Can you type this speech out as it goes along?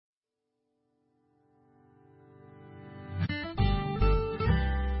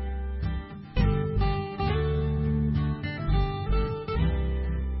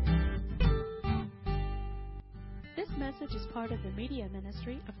message is part of the media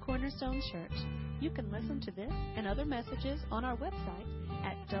ministry of Cornerstone Church. You can listen to this and other messages on our website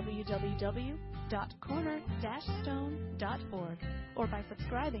at www.corner-stone.org or by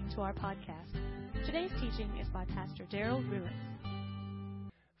subscribing to our podcast. Today's teaching is by Pastor Daryl Ruiz.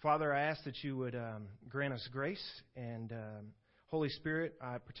 Father, I ask that you would grant us grace, and Holy Spirit,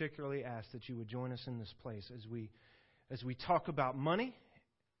 I particularly ask that you would join us in this place as we talk about money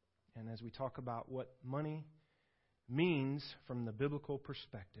and as we talk about what money means from the biblical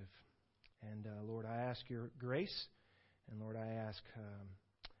perspective. And Lord, I ask your grace, and Lord, I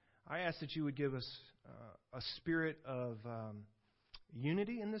ask that you would give us a spirit of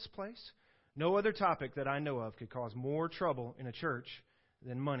unity in this place. No other topic that I know of could cause more trouble in a church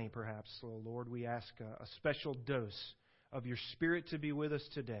than money, perhaps. So, Lord, we ask a special dose of your Spirit to be with us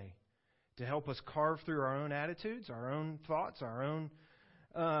today, to help us carve through our own attitudes, our own thoughts, our own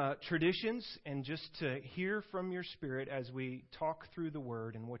traditions, and just to hear from your Spirit as we talk through the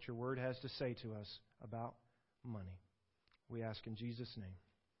Word and what your Word has to say to us about money. We ask in Jesus' name.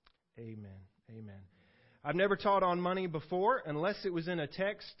 Amen. Amen. I've never taught on money before unless it was in a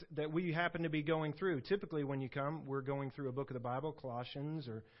text that we happen to be going through. Typically when you come, we're going through a book of the Bible, Colossians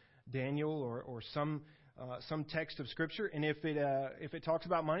or Daniel or some text of Scripture. And if it talks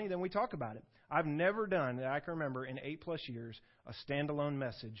about money, then we talk about it. I've never done, that I can remember, in 8+ years, a standalone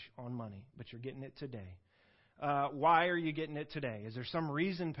message on money. But you're getting it today. Why are you getting it today? Is there some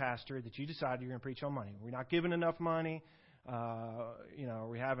reason, Pastor, that you decided you're going to preach on money? We're not giving enough money. Are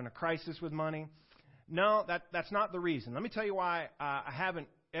we having a crisis with money? No, that's not the reason. Let me tell you why I haven't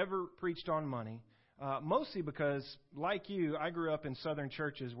ever preached on money. Mostly because, like you, I grew up in Southern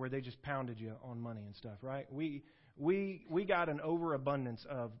churches where they just pounded you on money and stuff, right? We got an overabundance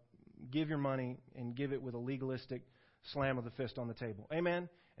of give your money and give it with a legalistic slam of the fist on the table. Amen?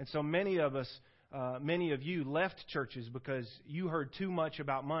 And so many of you left churches because you heard too much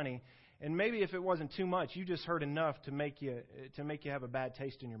about money. And maybe if it wasn't too much, you just heard enough to make you have a bad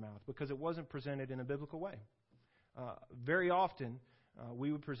taste in your mouth because it wasn't presented in a biblical way. Very often,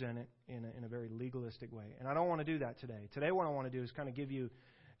 we would present it in a very legalistic way. And I don't want to do that today. Today what I want to do is kind of give you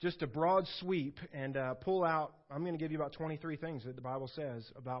just a broad sweep and pull out. I'm going to give you about 23 things that the Bible says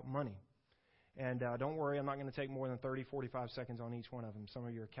about money. And don't worry, I'm not going to take more than 30, 45 seconds on each one of them. Some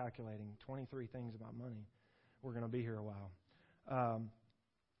of you are calculating 23 things about money. We're going to be here a while.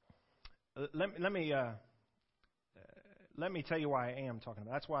 Let me tell you why I am talking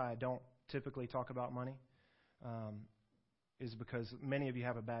about it. That's why I don't typically talk about money. Is because many of you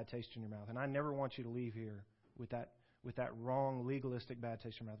have a bad taste in your mouth. And I never want you to leave here with that wrong, legalistic bad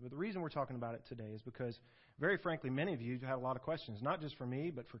taste in your mouth. But the reason we're talking about it today is because, very frankly, many of you have a lot of questions, not just for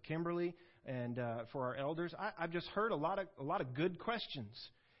me, but for Kimberly and for our elders. I've just heard a lot of good questions.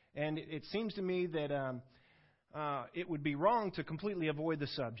 And it seems to me that it would be wrong to completely avoid the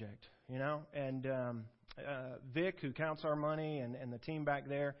subject, you know. And Vic, who counts our money, and the team back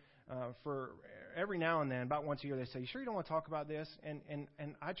there, for every now and then, about once a year, they say, "You sure you don't want to talk about this?" And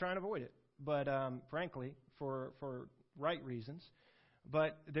I try and avoid it, but frankly, for right reasons.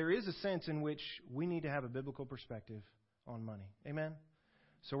 But there is a sense in which we need to have a biblical perspective on money. Amen?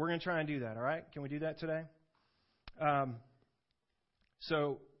 So we're going to try and do that, all right? Can we do that today?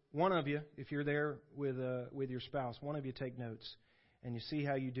 So one of you, if you're there with your spouse, one of you take notes. And you see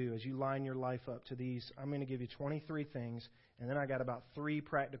how you do as you line your life up to these. I'm going to give you 23 things, and then I got about 3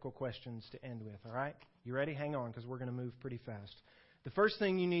 practical questions to end with, all right? You ready? Hang on, because we're going to move pretty fast. The first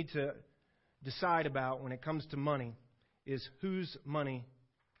thing you need to decide about when it comes to money is whose money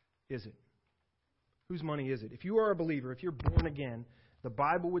is it? Whose money is it? If you are a believer, if you're born again, the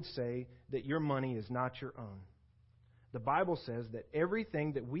Bible would say that your money is not your own. The Bible says that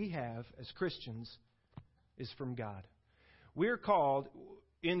everything that we have as Christians is from God. We're called,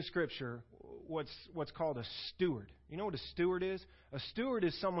 in Scripture, what's called a steward. You know what a steward is? A steward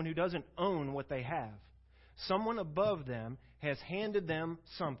is someone who doesn't own what they have. Someone above them has handed them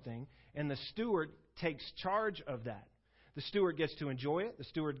something, and the steward takes charge of that. The steward gets to enjoy it. The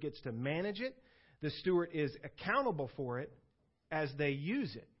steward gets to manage it. The steward is accountable for it as they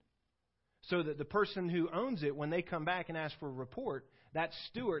use it. So that the person who owns it, when they come back and ask for a report, that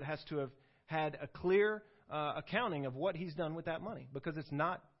steward has to have had a clear accounting of what he's done with that money, because it's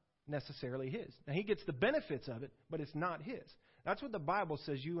not necessarily his. Now, he gets the benefits of it, but it's not his. That's what the Bible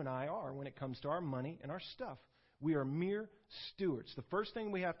says you and I are when it comes to our money and our stuff. We are mere stewards. The first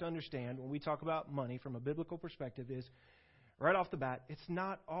thing we have to understand when we talk about money from a biblical perspective is, right off the bat, it's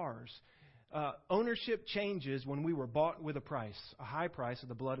not ours. Ownership changes when we were bought with a price, a high price of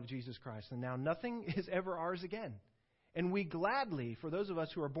the blood of Jesus Christ. And now nothing is ever ours again. And we gladly, for those of us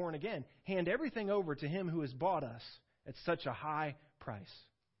who are born again, hand everything over to Him who has bought us at such a high price.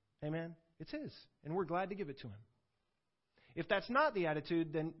 Amen? It's His, and we're glad to give it to Him. If that's not the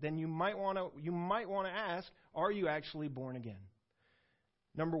attitude, then you might want to ask, are you actually born again?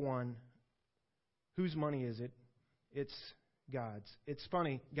 Number one, whose money is it? It's God's. It's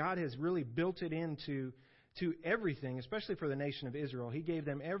funny, God has really built it into everything, especially for the nation of Israel. He gave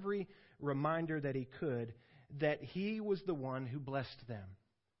them every reminder that He could that He was the one who blessed them.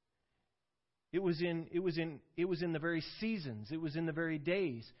 It was in the very seasons. It was in the very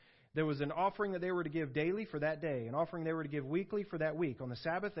days. There was an offering that they were to give daily for that day, an offering they were to give weekly for that week. On the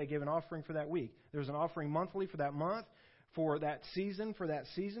Sabbath, they gave an offering for that week. There was an offering monthly for that month, for that season, for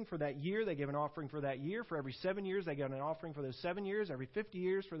that year. They gave an offering for that year. For every 7 years, they gave an offering for those 7 years. Every 50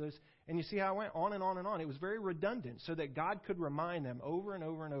 years for those. And you see how it went on and on and on. It was very redundant so that God could remind them over and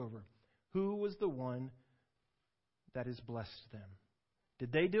over and over who was the one that has blessed them.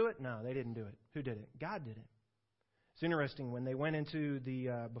 Did they do it? No, they didn't do it. Who did it? God did it. It's interesting, when they went into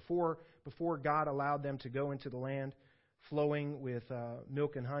the, before God allowed them to go into the land flowing with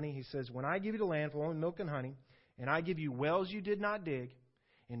milk and honey, He says, when I give you the land flowing with milk and honey, and I give you wells you did not dig,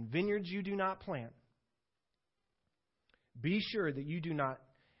 and vineyards you do not plant, be sure that you do not,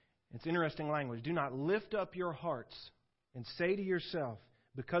 it's interesting language, do not lift up your hearts and say to yourself,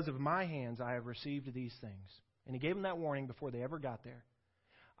 because of my hands I have received these things. And He gave them that warning before they ever got there.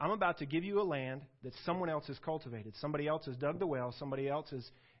 I'm about to give you a land that someone else has cultivated. Somebody else has dug the well. Somebody else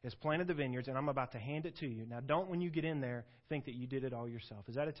has planted the vineyards, and I'm about to hand it to you. Now, don't, when you get in there, think that you did it all yourself.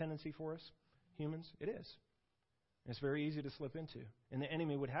 Is that a tendency for us, humans? It is. It's very easy to slip into. And the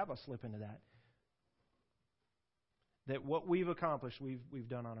enemy would have us slip into that. That what we've accomplished, we've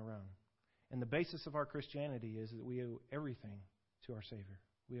done on our own. And the basis of our Christianity is that we owe everything to our Savior.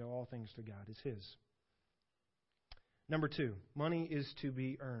 We owe all things to God. It's His. Number two, money is to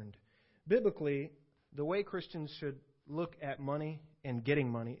be earned. Biblically, the way Christians should look at money and getting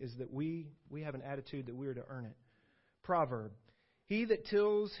money is that we have an attitude that we are to earn it. Proverb, he that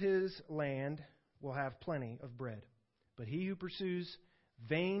tills his land will have plenty of bread, but he who pursues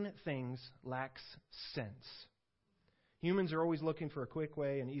vain things lacks sense. Humans are always looking for a quick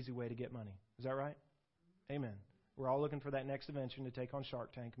way, an easy way to get money. Is that right? Amen. We're all looking for that next invention to take on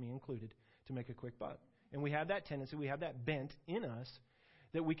Shark Tank, me included, to make a quick buck. And we have that tendency, we have that bent in us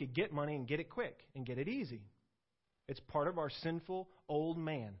that we could get money and get it quick and get it easy. It's part of our sinful old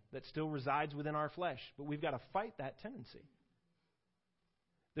man that still resides within our flesh. But we've got to fight that tendency.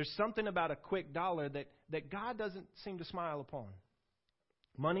 There's something about a quick dollar that God doesn't seem to smile upon.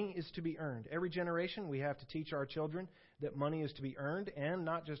 Money is to be earned. Every generation we have to teach our children that money is to be earned, and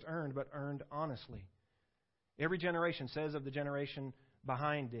not just earned, but earned honestly. Every generation says of the generation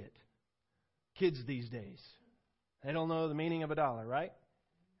behind it. Kids these days, they don't know the meaning of a dollar, right?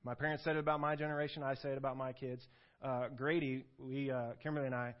 My parents said it about my generation. I say it about my kids. Grady, Kimberly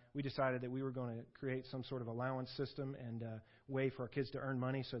and I, we decided that we were going to create some sort of allowance system and way for our kids to earn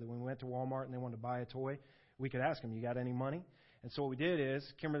money so that when we went to Walmart and they wanted to buy a toy, we could ask them, you got any money? And so what we did is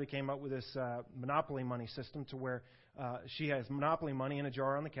Kimberly came up with this Monopoly money system to where she has Monopoly money in a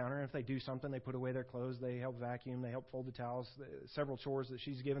jar on the counter. And if they do something, they put away their clothes, they help vacuum, they help fold the towels, several chores that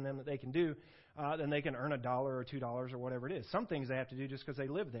she's given them that they can do, then they can earn $1 or $2 or whatever it is. Some things they have to do just because they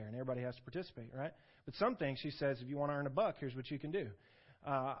live there and everybody has to participate, right? But some things, she says, if you want to earn $1, here's what you can do.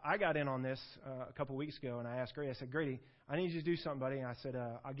 I got in on this a couple weeks ago, and I asked Grady, I said, Grady, I need you to do something, buddy. And I said,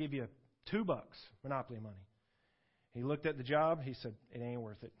 I'll give you $2 Monopoly money. He looked at the job. He said, it ain't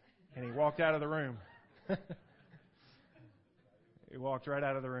worth it. And he walked out of the room. He walked right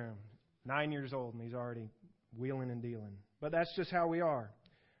out of the room. 9 years old, and he's already wheeling and dealing. But that's just how we are.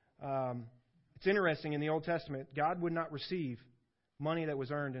 It's interesting, in the Old Testament, God would not receive money that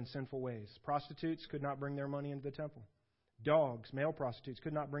was earned in sinful ways. Prostitutes could not bring their money into the temple. Dogs, male prostitutes,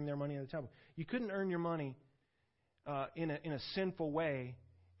 could not bring their money into the temple. You couldn't earn your money in a sinful way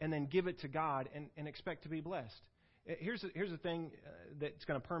and then give it to God and expect to be blessed. Here's the thing that's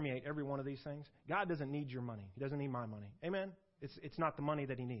going to permeate every one of these things. God doesn't need your money. He doesn't need my money. Amen? It's not the money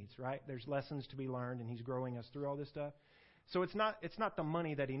that He needs, right? There's lessons to be learned, and He's growing us through all this stuff. So it's not the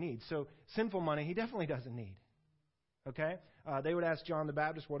money that He needs. So sinful money He definitely doesn't need. Okay? They would ask John the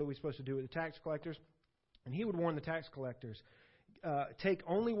Baptist, what are we supposed to do with the tax collectors? And he would warn the tax collectors, take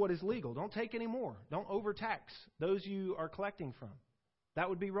only what is legal. Don't take any more. Don't overtax those you are collecting from. That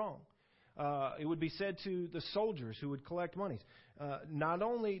would be wrong. It would be said to the soldiers who would collect monies, not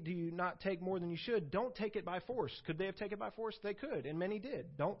only do you not take more than you should, don't take it by force. Could they have taken it by force? They could, and many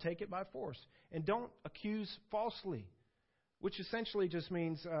did. Don't take it by force. And don't accuse falsely, which essentially just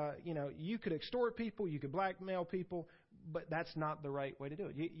means, you could extort people, you could blackmail people, but that's not the right way to do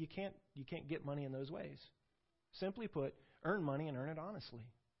it. You can't get money in those ways. Simply put, earn money and earn it honestly.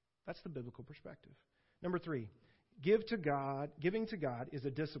 That's the biblical perspective. Number 3, giving to God is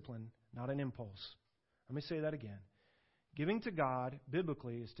a discipline, not an impulse. Let me say that again. Giving to God,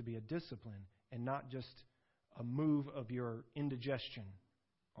 biblically, is to be a discipline and not just a move of your indigestion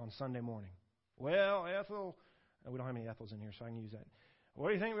on Sunday morning. Well, Ethel, we don't have any Ethels in here, so I can use that. What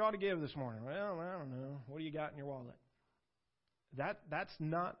do you think we ought to give this morning? Well, I don't know. What do you got in your wallet? That's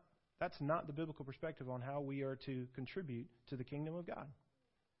not the biblical perspective on how we are to contribute to the kingdom of God.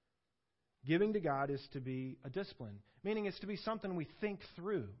 Giving to God is to be a discipline, meaning it's to be something we think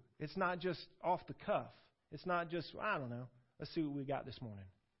through. It's not just off the cuff. It's not just, I don't know, let's see what we got this morning.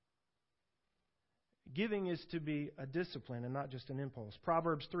 Giving is to be a discipline and not just an impulse.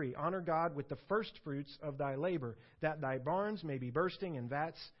 Proverbs 3, honor God with the first fruits of thy labor, that thy barns may be bursting and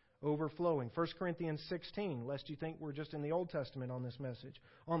vats overflowing. 1 Corinthians 16, lest you think we're just in the Old Testament on this message.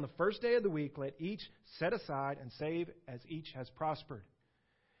 On the first day of the week, let each set aside and save as each has prospered.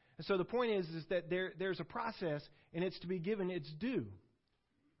 And so the point is that there's a process, and it's to be given its due.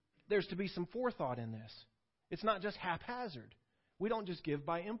 There's to be some forethought in this. It's not just haphazard. We don't just give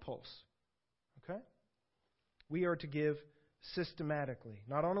by impulse. Okay? We are to give systematically,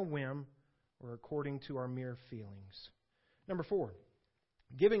 not on a whim or according to our mere feelings. Number 4,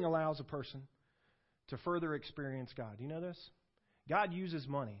 giving allows a person to further experience God. Do you know this? God uses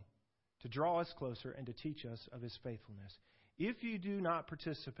money to draw us closer and to teach us of His faithfulness. If you do not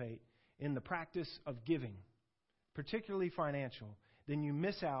participate in the practice of giving, particularly financial, then you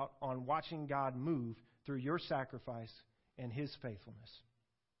miss out on watching God move through your sacrifice and His faithfulness.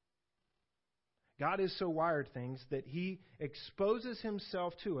 God has so wired things that He exposes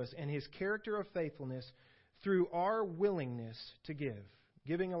Himself to us and His character of faithfulness through our willingness to give.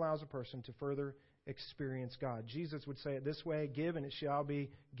 Giving allows a person to further experience God. Jesus would say it this way, give and it shall be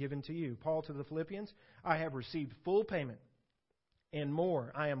given to you. Paul to the Philippians, I have received full payment and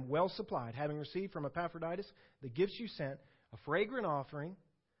more. I am well supplied, having received from Epaphroditus the gifts you sent, a fragrant offering,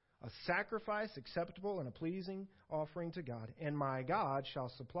 a sacrifice acceptable and a pleasing offering to God. And my God shall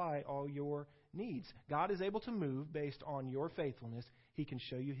supply all your needs. God is able to move based on your faithfulness. He can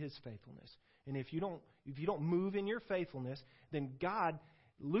show you His faithfulness. And if you don't move in your faithfulness, then God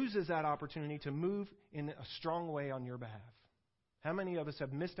loses that opportunity to move in a strong way on your behalf. How many of us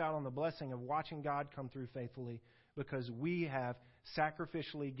have missed out on the blessing of watching God come through faithfully because we have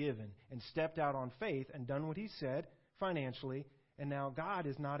sacrificially given and stepped out on faith and done what He said financially, and now God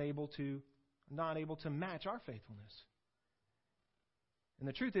is not able to match our faithfulness. And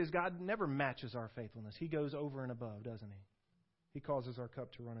the truth is, God never matches our faithfulness. He goes over and above, doesn't He? He causes our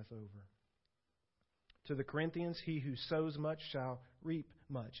cup to runneth over. To the Corinthians, he who sows much shall reap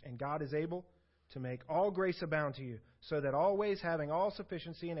much. And God is able to make all grace abound to you, so that always having all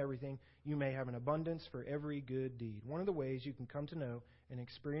sufficiency in everything, you may have an abundance for every good deed. One of the ways you can come to know and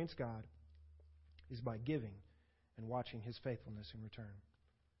experience God is by giving and watching His faithfulness in return.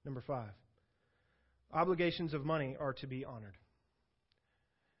 Number 5, obligations of money are to be honored.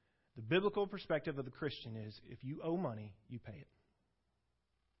 The biblical perspective of the Christian is, if you owe money, you pay it.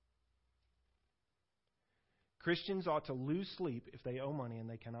 Christians ought to lose sleep if they owe money and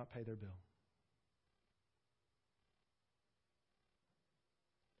they cannot pay their bill.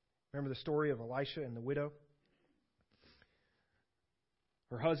 Remember the story of Elisha and the widow?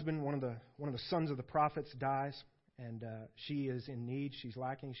 Her husband, one of the sons of the prophets, dies, and she is in need. She's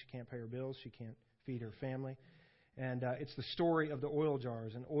lacking. She can't pay her bills. She can't feed her family. And it's the story of the oil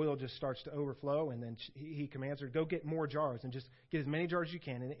jars. And oil just starts to overflow, and then he commands her, go get more jars and just get as many jars as you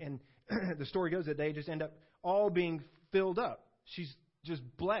can. And the story goes that they just end up all being filled up. She's just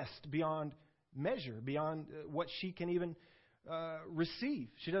blessed beyond measure, beyond what she can even receive.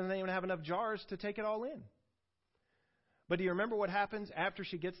 She doesn't even have enough jars to take it all in. But do you remember what happens after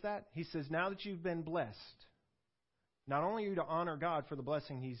she gets that? He says, now that you've been blessed, not only are you to honor God for the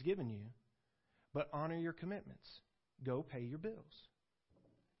blessing He's given you, but honor your commitments. Go pay your bills.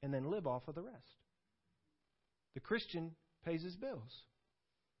 And then live off of the rest. The Christian pays his bills.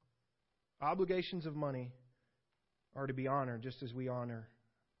 Obligations of money are to be honored just as we honor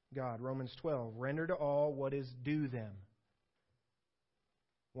God. Romans 12, render to all what is due them.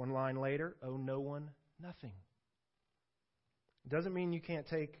 One line later, owe no one nothing. It doesn't mean you can't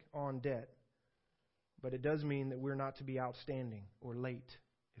take on debt, but it does mean that we're not to be outstanding or late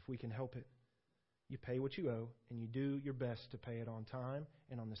if we can help it. You pay what you owe, and you do your best to pay it on time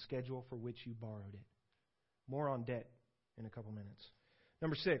and on the schedule for which you borrowed it. More on debt in a couple minutes.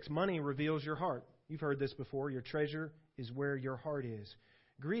 Number 6, money reveals your heart. You've heard this before. Your treasure is where your heart is.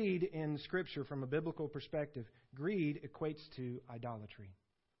 Greed in Scripture, from a biblical perspective, greed equates to idolatry.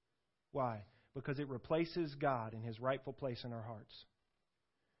 Why? because it replaces God in His rightful place in our hearts.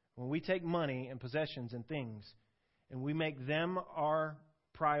 When we take money and possessions and things and we make them our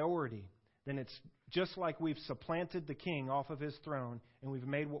priority, then it's just like we've supplanted the king off of his throne and we've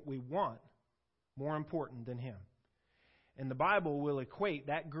made what we want more important than him. And the Bible will equate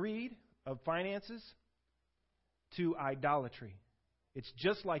that greed of finances to idolatry. It's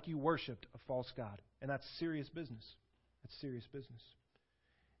just like you worshipped a false god. And that's serious business. That's serious business.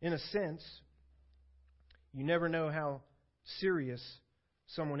 In a sense, you never know how serious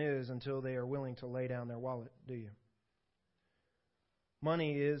someone is until they are willing to lay down their wallet, do you?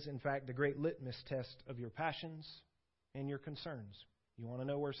 Money is, in fact, the great litmus test of your passions and your concerns. You want to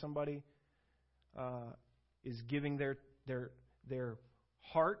know where somebody is giving their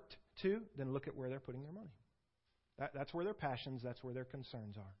heart to, then look at where they're putting their money. That's where their passions, that's where their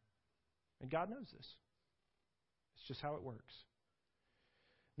concerns are. And God knows this. It's just how it works.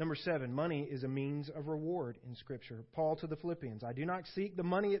 Number 7, money is a means of reward in Scripture. Paul to the Philippians, I do not seek the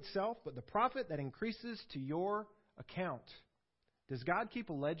money itself, but the profit that increases to your account. Does God keep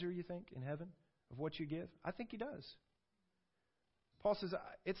a ledger, you think, in heaven of what you give? I think He does. Paul says,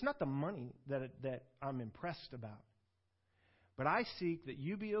 it's not the money that I'm impressed about, but I seek that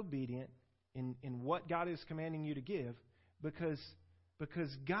you be obedient in what God is commanding you to give because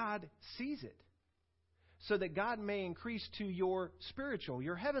God sees it, so that God may increase to your spiritual,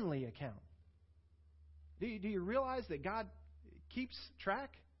 your heavenly account. Do you realize that God keeps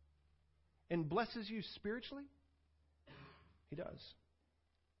track and blesses you spiritually? He does.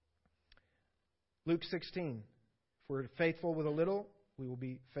 Luke 16, if we're faithful with a little, we will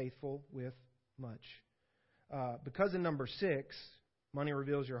be faithful with much. Because in number 6, money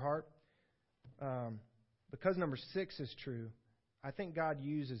reveals your heart, because number 6 is true, I think God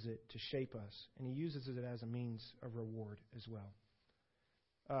uses it to shape us, and He uses it as a means of reward as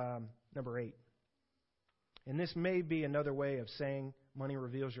well. Number 8. And this may be another way of saying money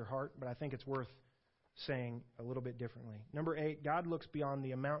reveals your heart, but I think it's worth saying a little bit differently. Number 8, God looks beyond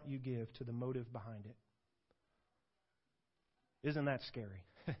the amount you give to the motive behind it. Isn't that scary?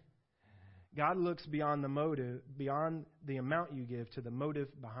 God looks beyond the motive, beyond the amount you give to the motive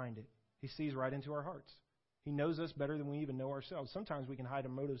behind it. He sees right into our hearts. He knows us better than we even know ourselves. Sometimes we can hide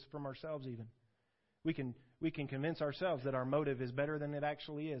our motives from ourselves even. We can convince ourselves that our motive is better than it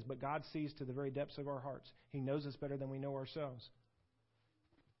actually is, but God sees to the very depths of our hearts. He knows us better than we know ourselves.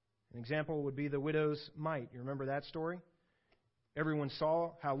 An example would be the widow's mite. You remember that story? Everyone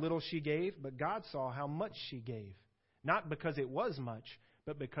saw how little she gave, but God saw how much she gave. Not because it was much,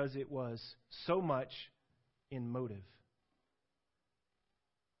 but because it was so much in motive.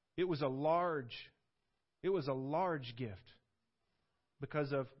 It was a large gift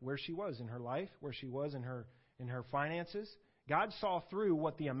because of where she was in her life, where she was in her finances. God saw through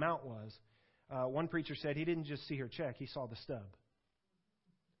what the amount was. One preacher said he didn't just see her check, he saw the stub.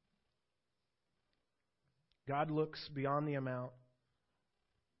 God looks beyond the amount,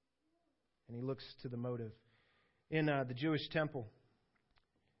 and He looks to the motive. In the Jewish temple,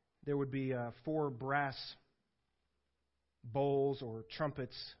 there would be 4 brass bowls or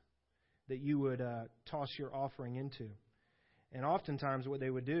trumpets that you would toss your offering into. And oftentimes what they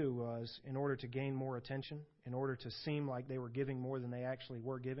would do was, in order to gain more attention, in order to seem like they were giving more than they actually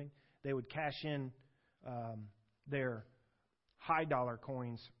were giving, they would cash in their high dollar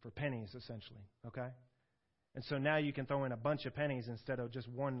coins for pennies, essentially. Okay? And so now you can throw in a bunch of pennies instead of just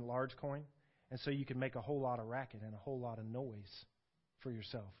one large coin. And so you can make a whole lot of racket and a whole lot of noise for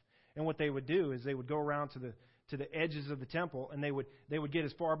yourself. And what they would do is they would go around to the edges of the temple, and they would get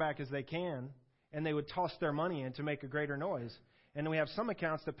as far back as they can, and they would toss their money in to make a greater noise. And then we have some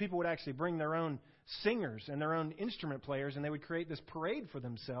accounts that people would actually bring their own singers and their own instrument players, and they would create this parade for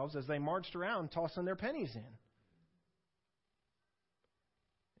themselves as they marched around tossing their pennies in.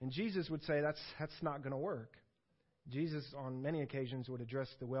 And Jesus would say that's not going to work. Jesus, on many occasions, would address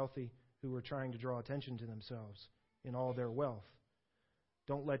the wealthy who were trying to draw attention to themselves in all their wealth.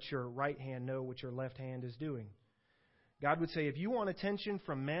 Don't let your right hand know what your left hand is doing. God would say, if you want attention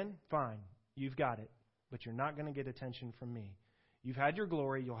from men, fine, you've got it. But you're not going to get attention from me. You've had your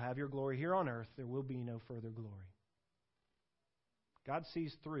glory. You'll have your glory here on earth. There will be no further glory. God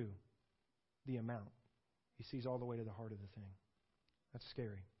sees through the amount. He sees all the way to the heart of the thing. That's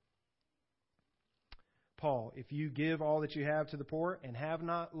scary. Paul, if you give all that you have to the poor and have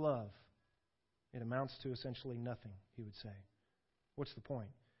not love, it amounts to essentially nothing, he would say. What's the point?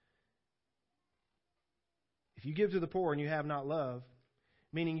 If you give to the poor and you have not love,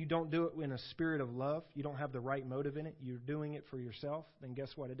 meaning you don't do it in a spirit of love, you don't have the right motive in it, you're doing it for yourself, then guess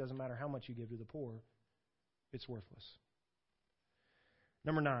what? It doesn't matter how much you give to the poor, it's worthless.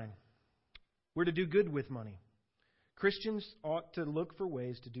 Number 9, We're to do good with money. Christians ought to look for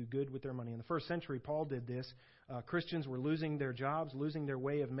ways to do good with their money. In the first century, Paul did this. Christians were losing their jobs, losing their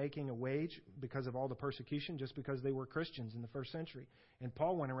way of making a wage because of all the persecution, just because they were Christians in the first century. And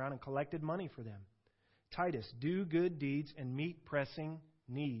Paul went around and collected money for them. Titus, do good deeds and meet pressing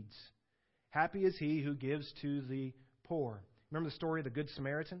needs. Happy is he who gives to the poor. Remember the story of the Good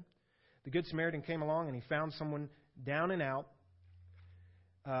Samaritan? The Good Samaritan came along and he found someone down and out,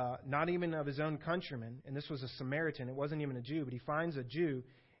 not even of his own countrymen. And this was a Samaritan. It wasn't even a Jew, but he finds a Jew.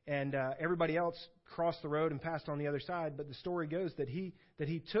 And everybody else crossed the road and passed on the other side. But the story goes that he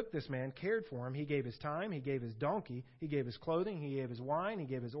took this man, cared for him. He gave his time. He gave his donkey. He gave his clothing. He gave his wine. He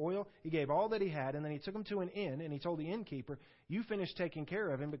gave his oil. He gave all that he had. And then he took him to an inn. And he told the innkeeper, you finish taking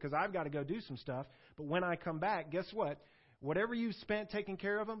care of him because I've got to go do some stuff. But when I come back, guess what? Whatever you spent taking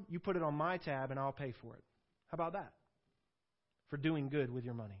care of him, you put it on my tab and I'll pay for it. How about that? For doing good with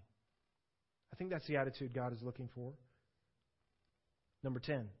your money. I think that's the attitude God is looking for. Number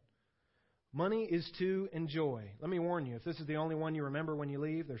 10. Money is to enjoy. Let me warn you, if this is the only one you remember when you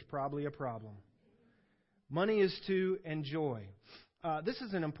leave, there's probably a problem. Money is to enjoy. This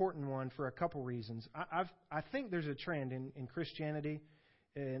is an important one for a couple reasons. I think there's a trend in Christianity,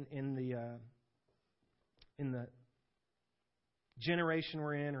 in the generation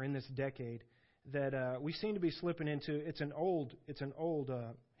we're in, or in this decade, that we seem to be slipping into. It's an old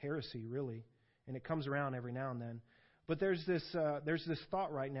heresy, really, and it comes around every now and then. But there's this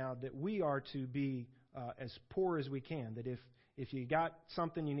thought right now that we are to be as poor as we can. That if you got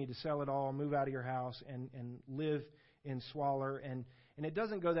something, you need to sell it all, move out of your house, and live in squalor. And it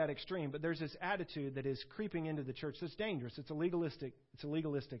doesn't go that extreme. But there's this attitude that is creeping into the church that's dangerous. It's a legalistic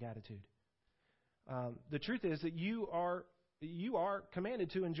attitude. The truth is that you are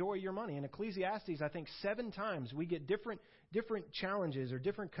commanded to enjoy your money. In Ecclesiastes, I think 7 times we get different challenges or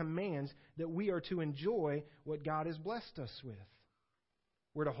different commands that we are to enjoy what God has blessed us with.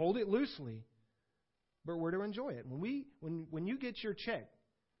 We're to hold it loosely, but we're to enjoy it. When you get your check,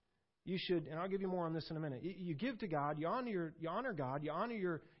 you should, and I'll give you more on this in a minute. You give to God, you honor God, you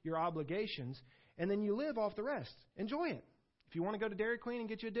honor your obligations, and then you live off the rest. Enjoy it. If you want to go to Dairy Queen and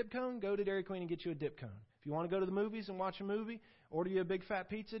get you a dip cone, go to Dairy Queen and get you a dip cone. If you want to go to the movies and watch a movie, order you a big fat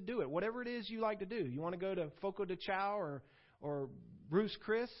pizza, do it. Whatever it is you like to do. You want to go to Foco de Chao or Bruce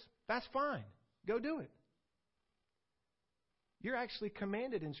Chris, that's fine. Go do it. You're actually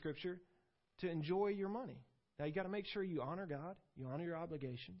commanded in Scripture to enjoy your money. Now, you got to make sure you honor God, you honor your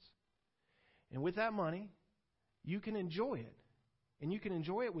obligations. And with that money, you can enjoy it. And you can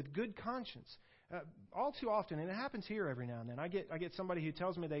enjoy it with good conscience. All too often, and it happens here every now and then, I get somebody who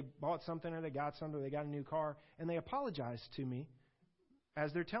tells me they bought something or they got something or they got a new car, and they apologize to me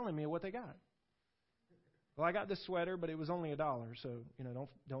as they're telling me what they got. Well, I got this sweater, but it was only $1, so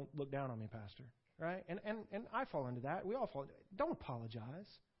don't look down on me, Pastor. Right? And I fall into that. We all fall into it. Don't apologize.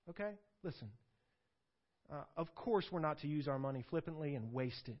 Okay? Listen. Of course, we're not to use our money flippantly and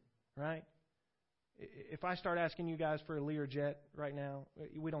waste it. Right? If I start asking you guys for a Learjet right now,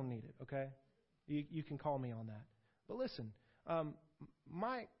 we don't need it. Okay? You can call me on that. But listen,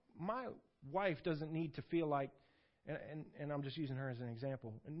 my wife doesn't need to feel like, and I'm just using her as an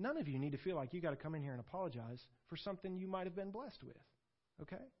example, and none of you need to feel like you got to come in here and apologize for something you might have been blessed with.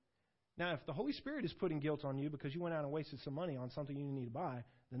 Okay? Now, if the Holy Spirit is putting guilt on you because you went out and wasted some money on something you need to buy,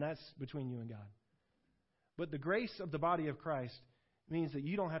 then that's between you and God. But the grace of the body of Christ means that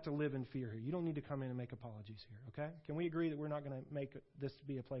you don't have to live in fear here. You don't need to come in and make apologies here. Okay? Can we agree that we're not going to make this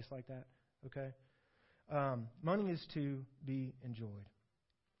be a place like that? Okay? Money is to be enjoyed.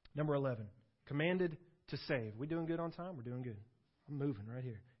 Number 11, commanded to save. We doing good on time? We're doing good. I'm moving right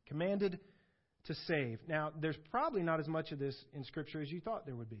here. Commanded to save. Now, there's probably not as much of this in Scripture as you thought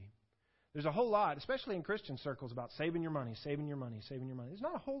there would be. There's a whole lot, especially in Christian circles, about saving your money, saving your money, saving your money. There's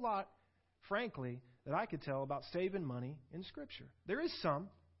not a whole lot, frankly, that I could tell about saving money in Scripture. There is some,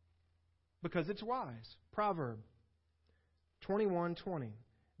 because it's wise. Proverb 21:20.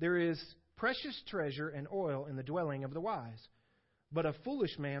 There is precious treasure and oil in the dwelling of the wise, but a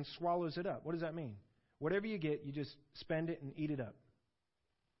foolish man swallows it up. What does that mean? Whatever you get, you just spend it and eat it up.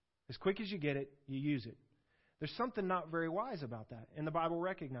 As quick as you get it, you use it. There's something not very wise about that, and the Bible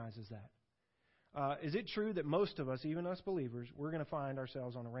recognizes that. Is it true that most of us, even us believers, we're going to find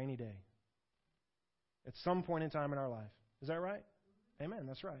ourselves on a rainy day at some point in time in our life? Is that right? Amen,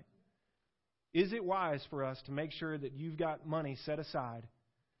 that's right. Is it wise for us to make sure that you've got money set aside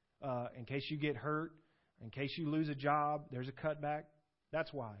in case you get hurt, in case you lose a job, there's a cutback?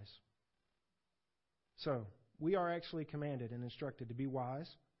 That's wise. So, we are actually commanded and instructed to be wise,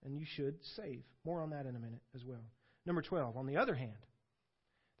 and you should save. More on that in a minute as well. Number 12, on the other hand,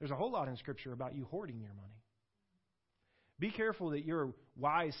 There's a whole lot in Scripture about you hoarding your money. Be careful that your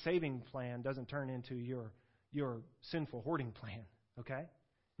wise saving plan doesn't turn into your sinful hoarding plan, okay?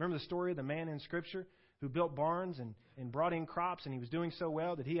 Remember the story of the man in Scripture who built barns and brought in crops, and he was doing so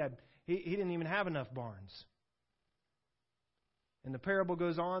well that he didn't even have enough barns. And the parable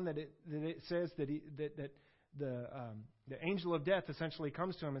goes on that it says that the angel of death essentially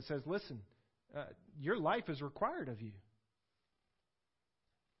comes to him and says, listen, your life is required of you.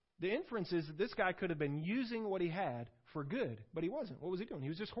 The inference is that this guy could have been using what he had for good, but he wasn't. What was he doing? He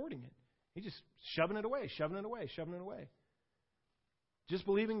was just hoarding it. He's just shoving it away. Just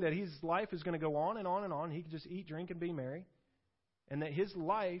believing that his life is going to go on and on and on. He could just eat, drink, and be merry. And that his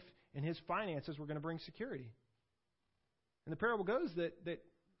life and his finances were going to bring security. And the parable goes that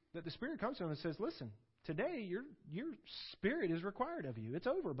the Spirit comes to him and says, listen, today your spirit is required of you. It's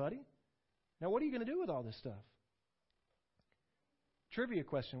over, buddy. Now what are you going to do with all this stuff? Trivia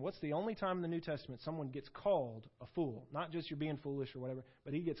question. What's the only time in the New Testament someone gets called a fool? Not just you're being foolish or whatever,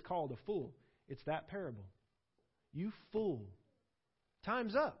 but he gets called a fool. It's that parable. You fool.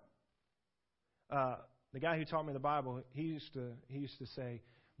 Time's up. The guy who taught me the Bible, he used to say,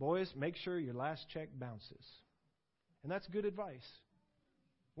 boys, make sure your last check bounces. And that's good advice.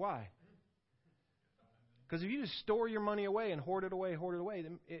 Why? Because if you just store your money away and hoard it away,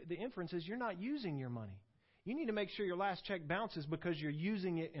 the inference is you're not using your money. You need to make sure your last check bounces because you're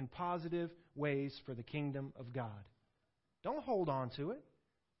using it in positive ways for the kingdom of God. Don't hold on to it.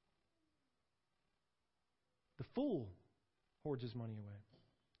 The fool hoards his money away.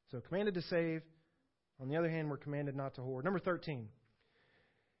 So commanded to save. On the other hand, we're commanded not to hoard. Number 13.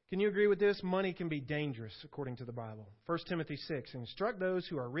 Can you agree with this? Money can be dangerous, according to the Bible. 1 Timothy 6. Instruct those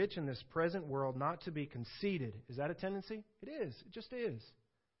who are rich in this present world not to be conceited. Is that a tendency? It is. It just is.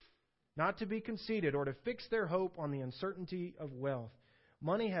 Not to be conceited or to fix their hope on the uncertainty of wealth.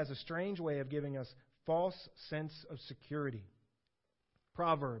 Money has a strange way of giving us false sense of security.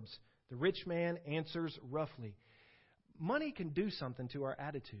 Proverbs. The rich man answers roughly. Money can do something to our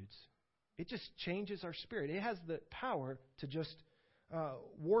attitudes. It just changes our spirit. It has the power to just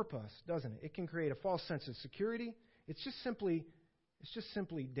warp us, doesn't it? It can create a false sense of security. It's just simply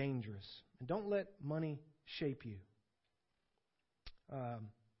dangerous. And don't let money shape you.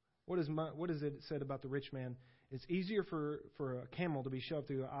 What is it said about the rich man? It's easier for a camel to be shoved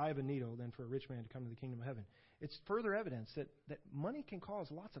through the eye of a needle than for a rich man to come to the kingdom of heaven. It's further evidence that money can cause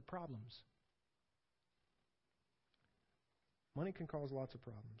lots of problems. Money can cause lots of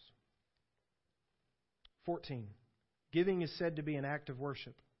problems. 14. Giving is said to be an act of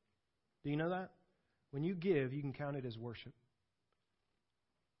worship. Do you know that? When you give, you can count it as worship.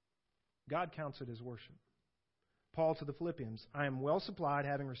 God counts it as worship. Paul to the Philippians, I am well supplied,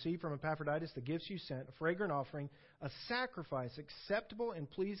 having received from Epaphroditus the gifts you sent, a fragrant offering, a sacrifice acceptable and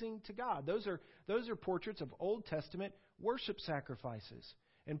pleasing to God. Those are portraits of Old Testament worship sacrifices.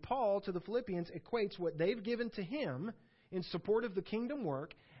 And Paul to the Philippians equates what they've given to him in support of the kingdom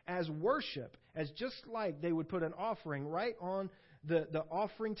work as worship, as just like they would put an offering right on the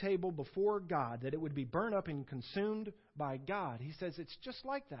offering table before God, that it would be burned up and consumed by God. He says it's just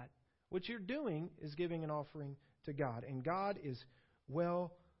like that. What you're doing is giving an offering to God, and God is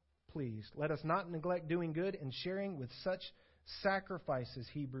well pleased. Let us not neglect doing good and sharing with such sacrifices,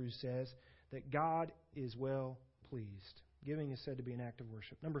 Hebrews says, that God is well pleased. Giving is said to be an act of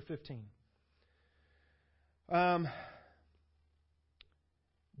worship. Number 15.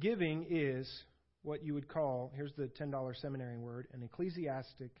 Giving is what you would call, here's the $10 seminary word, an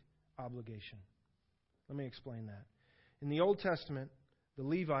ecclesiastic obligation. Let me explain that. In the Old Testament, the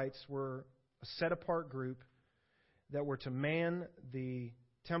Levites were a set-apart group that were to man the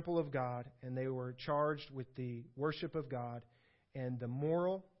temple of God, and they were charged with the worship of God and the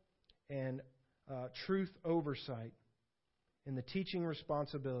moral and truth oversight and the teaching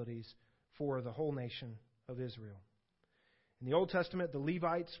responsibilities for the whole nation of Israel. In the Old Testament, the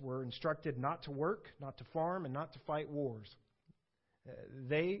Levites were instructed not to work, not to farm, and not to fight wars.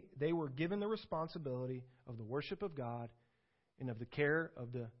 They were given the responsibility of the worship of God and of the care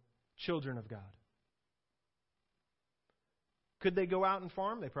of the children of God. Could they go out and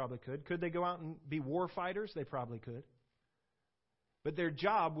farm? They probably could. Could they go out and be war fighters? They probably could. But their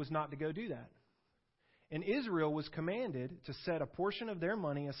job was not to go do that. And Israel was commanded to set a portion of their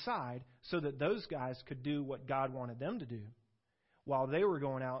money aside so that those guys could do what God wanted them to do while they were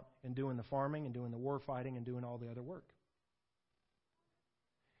going out and doing the farming and doing the war fighting and doing all the other work.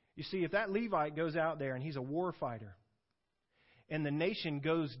 You see, if that Levite goes out there and he's a war fighter and the nation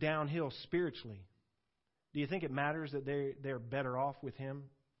goes downhill spiritually, do you think it matters that they're better off with him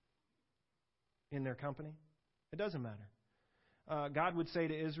in their company? It doesn't matter. God would say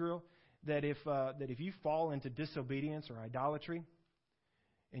to Israel that if you fall into disobedience or idolatry,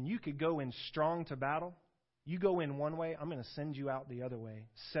 and you could go in strong to battle, you go in one way, I'm going to send you out the other way,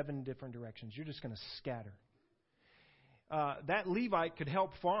 7 different directions. You're just going to scatter. That Levite could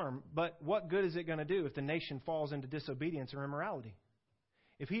help farm, but what good is it going to do if the nation falls into disobedience or immorality?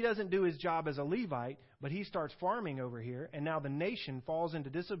 If he doesn't do his job as a Levite, but he starts farming over here, and now the nation falls into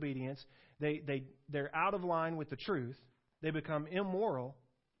disobedience, they're out of line with the truth, they become immoral,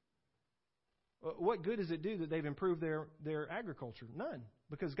 what good does it do that they've improved their agriculture? None,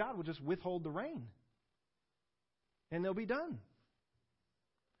 because God will just withhold the rain, and they'll be done.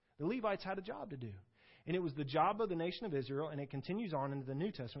 The Levites had a job to do. And it was the job of the nation of Israel, and it continues on into the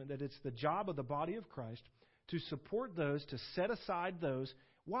New Testament, that it's the job of the body of Christ to support those, to set aside those.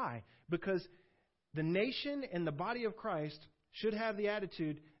 Why? Because the nation and the body of Christ should have the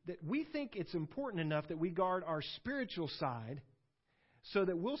attitude that we think it's important enough that we guard our spiritual side so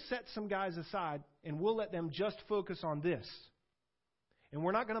that we'll set some guys aside and we'll let them just focus on this. And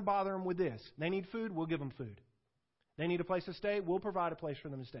we're not going to bother them with this. They need food, we'll give them food. They need a place to stay, we'll provide a place for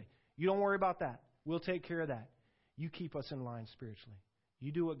them to stay. You don't worry about that. We'll take care of that. You keep us in line spiritually.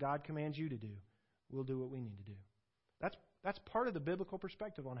 You do what God commands you to do. We'll do what we need to do. That's part of the biblical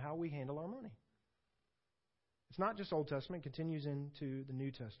perspective on how we handle our money. It's not just Old Testament. It continues into the New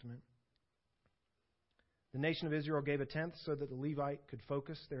Testament. The nation of Israel gave a tenth so that the Levite could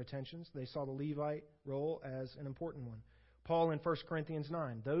focus their attentions. They saw the Levite role as an important one. Paul in 1 Corinthians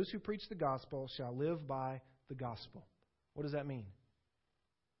 9, those who preach the gospel shall live by the gospel. What does that mean?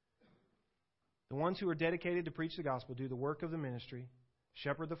 The ones who are dedicated to preach the gospel do the work of the ministry,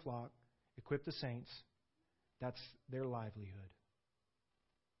 shepherd the flock, equip the saints. That's their livelihood.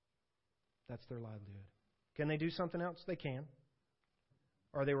 That's their livelihood. Can they do something else? They can.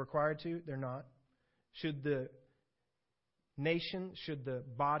 Are they required to? They're not. Should the nation, should the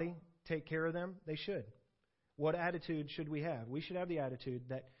body take care of them? They should. What attitude should we have? We should have the attitude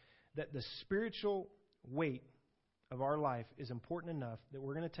that the spiritual weight of our life is important enough that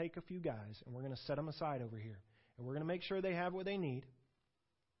we're going to take a few guys and we're going to set them aside over here. And we're going to make sure they have what they need.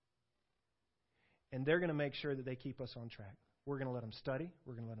 And they're going to make sure that they keep us on track. We're going to let them study.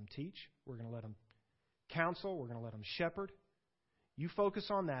 We're going to let them teach. We're going to let them counsel. We're going to let them shepherd. You focus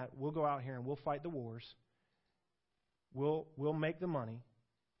on that. We'll go out here and we'll fight the wars. We'll make the money.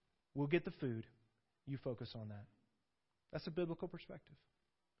 We'll get the food. You focus on that. That's a biblical perspective.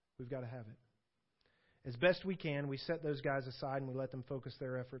 We've got to have it. As best we can, we set those guys aside and we let them focus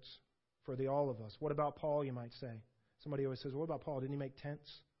their efforts for the all of us. What about Paul, you might say? Somebody always says, what about Paul? Didn't he make tents?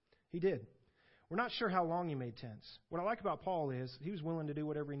 He did. We're not sure how long he made tents. What I like about Paul is he was willing to do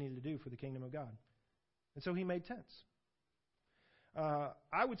whatever he needed to do for the kingdom of God. And so he made tents.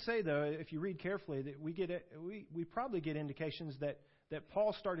 I would say, though, if you read carefully, that we probably get indications that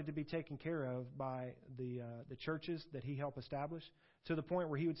Paul started to be taken care of by the churches that he helped establish to the point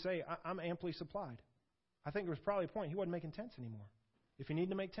where he would say, I'm amply supplied. I think there was probably a point he wasn't making tents anymore. If he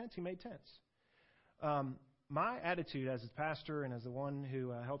needed to make tents, he made tents. My attitude as a pastor and as the one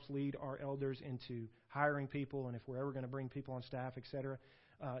who helps lead our elders into hiring people and if we're ever going to bring people on staff, et cetera,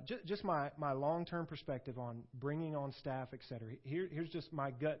 just my long-term perspective on bringing on staff, et cetera. Here's just my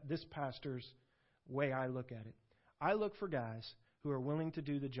gut, this pastor's way I look at it. I look for guys who are willing to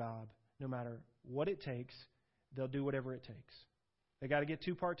do the job no matter what it takes. They'll do whatever it takes. They got to get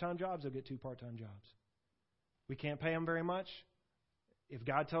 2 part-time jobs, they'll get 2 part-time jobs. We can't pay them very much. If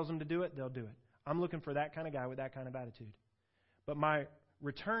God tells them to do it, they'll do it. I'm looking for that kind of guy with that kind of attitude. But my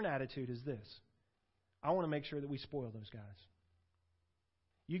return attitude is this. I want to make sure that we spoil those guys.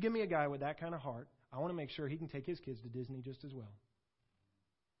 You give me a guy with that kind of heart, I want to make sure he can take his kids to Disney just as well.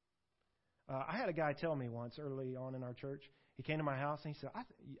 I had a guy tell me once early on in our church, he came to my house and he said,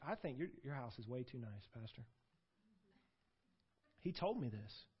 I think your house is way too nice, Pastor. He told me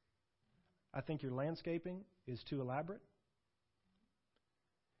this. I think your landscaping is too elaborate.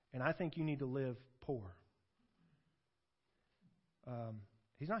 And I think you need to live poor.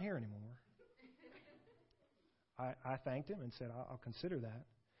 He's not here anymore. I thanked him and said, I'll consider that.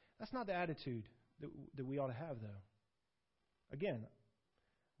 That's not the attitude that we ought to have, though. Again,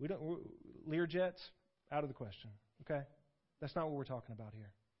 Learjets, out of the question. Okay? That's not what we're talking about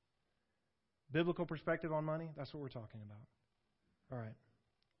here. Biblical perspective on money, that's what we're talking about. All right.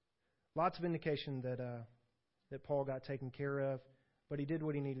 Lots of indication that Paul got taken care of. But he did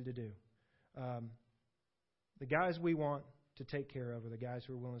what he needed to do. The guys we want to take care of are the guys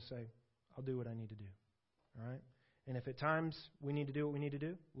who are willing to say, I'll do what I need to do. All right? And if at times we need to do what we need to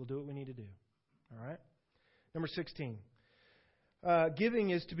do, we'll do what we need to do. All right? Number 16.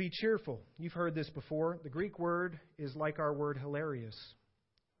 Giving is to be cheerful. You've heard this before. The Greek word is like our word hilarious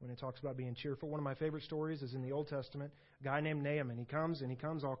when it talks about being cheerful. One of my favorite stories is in the Old Testament. A guy named Naaman. He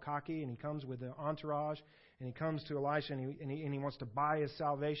comes all cocky, and he comes with an entourage, and he comes to Elisha, and he wants to buy his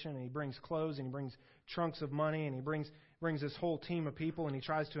salvation, and he brings clothes, and he brings trunks of money, and he brings this whole team of people, and he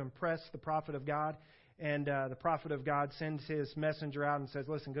tries to impress the prophet of God. And the prophet of God sends his messenger out and says,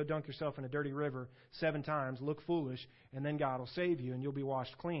 listen, go dunk yourself in a dirty river 7 times, look foolish, and then God will save you, and you'll be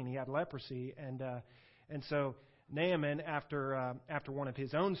washed clean. He had leprosy, and so Naaman, after one of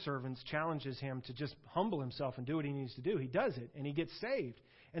his own servants challenges him to just humble himself and do what he needs to do, he does it, and he gets saved.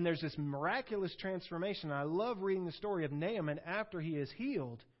 And there's this miraculous transformation. I love reading the story of Naaman after he is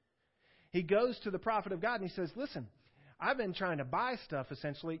healed. He goes to the prophet of God, and he says, listen, I've been trying to buy stuff,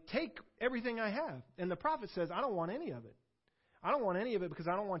 essentially. Take everything I have. And the prophet says, I don't want any of it. I don't want any of it because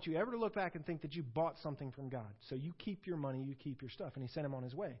I don't want you ever to look back and think that you bought something from God. So you keep your money, you keep your stuff. And he sent him on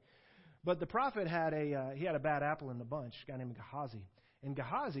his way. But the prophet had a bad apple in the bunch, a guy named Gehazi. And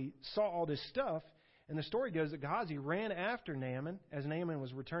Gehazi saw all this stuff, and the story goes that Gehazi ran after Naaman as Naaman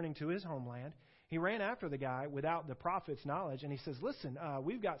was returning to his homeland. He ran after the guy without the prophet's knowledge, and he says, listen,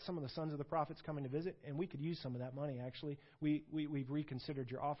 we've got some of the sons of the prophets coming to visit, and we could use some of that money, actually. We've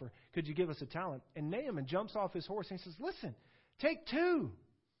reconsidered your offer. Could you give us a talent? And Naaman jumps off his horse, and he says, listen, take 2.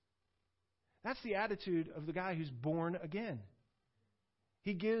 That's the attitude of the guy who's born again.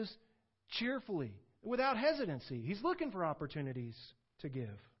 He gives cheerfully, without hesitancy. He's looking for opportunities to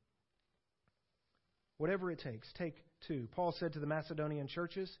give. Whatever it takes, take 2. Paul said to the Macedonian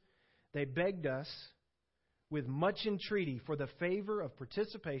churches, they begged us with much entreaty for the favor of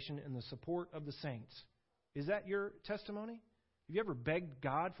participation in the support of the saints. Is that your testimony? Have you ever begged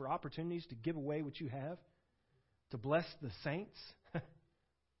God for opportunities to give away what you have? To bless the saints?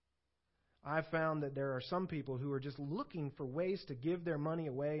 I've found that there are some people who are just looking for ways to give their money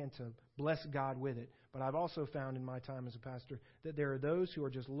away and to bless God with it. But I've also found in my time as a pastor that there are those who are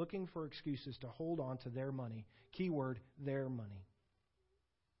just looking for excuses to hold on to their money. Keyword, their money.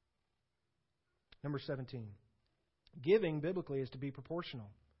 Number 17. Giving biblically is to be proportional.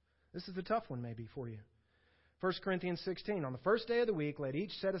 This is a tough one maybe for you. 1 Corinthians 16. On the first day of the week, let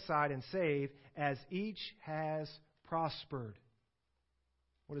each set aside and save as each has prospered.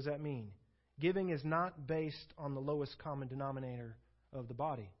 What does that mean? Giving is not based on the lowest common denominator of the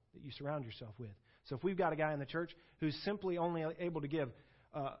body that you surround yourself with. So if we've got a guy in the church who's simply only able to give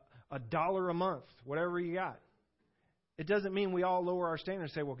 $1 a month, whatever you got, it doesn't mean we all lower our standard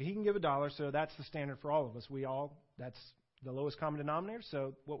and say, well, he can give $1, so that's the standard for all of us. That's the lowest common denominator,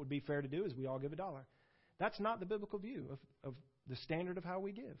 so what would be fair to do is we all give $1. That's not the biblical view of the standard of how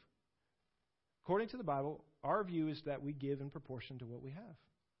we give. According to the Bible, our view is that we give in proportion to what we have.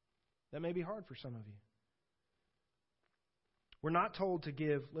 That may be hard for some of you. We're not told to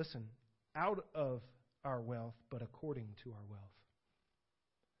give, listen, out of our wealth, but according to our wealth.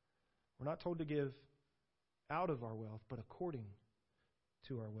 We're not told to give out of our wealth, but according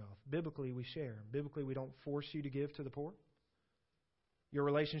to our wealth. Biblically, we share. Biblically, we don't force you to give to the poor. Your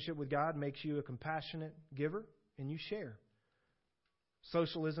relationship with God makes you a compassionate giver, and you share.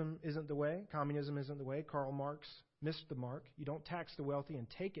 Socialism isn't the way. Communism isn't the way. Karl Marx missed the mark. You don't tax the wealthy and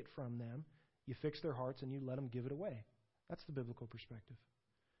take it from them. You fix their hearts and you let them give it away. That's the biblical perspective.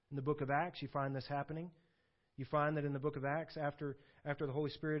 In the book of Acts, you find this happening. You find that in the book of Acts, after the Holy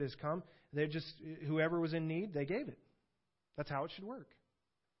Spirit has come, they just whoever was in need, they gave it. That's how it should work.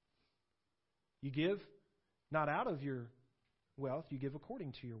 You give not out of your wealth, you give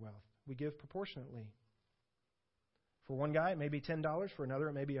according to your wealth. We give proportionately. For one guy, it may be $10. For another,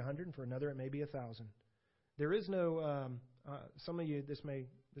 it may be $100. And for another, it may be $1,000. There is no. Some of you, this may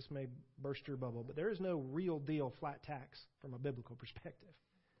burst your bubble, but there is no real deal flat tax from a biblical perspective.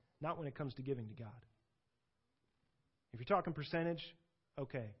 Not when it comes to giving to God. If you're talking percentage,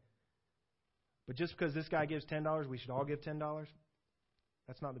 okay. But just because this guy gives $10, we should all give $10.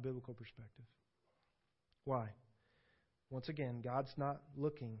 That's not the biblical perspective. Why? Once again, God's not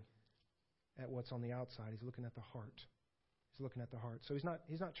looking at what's on the outside. He's looking at the heart. He's looking at the heart. So he's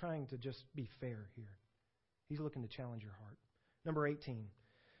not trying to just be fair here. He's looking to challenge your heart. Number 18.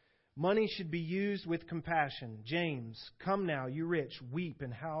 Money should be used with compassion. James, come now, you rich, weep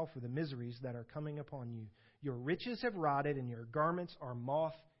and howl for the miseries that are coming upon you. Your riches have rotted and your garments are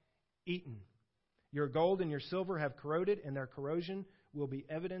moth-eaten. Your gold and your silver have corroded, and their corrosion will be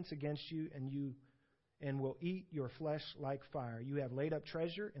evidence against you, and will eat your flesh like fire. You have laid up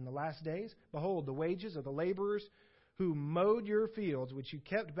treasure in the last days. Behold, the wages of the laborers who mowed your fields, which you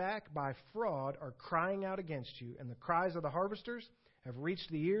kept back by fraud, are crying out against you, and the cries of the harvesters have reached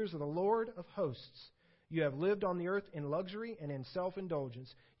the ears of the Lord of hosts. You have lived on the earth in luxury and in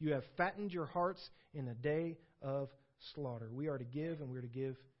self-indulgence. You have fattened your hearts in the day of slaughter. We are to give, and we are to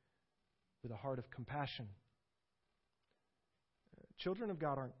give with a heart of compassion. Children of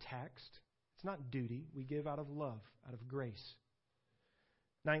God aren't taxed. It's not duty. We give out of love, out of grace.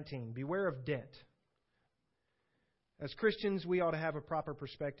 19, beware of debt. As Christians, we ought to have a proper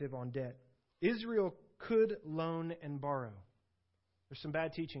perspective on debt. Israel could loan and borrow. There's some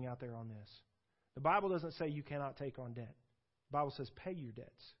bad teaching out there on this. The Bible doesn't say you cannot take on debt. The Bible says pay your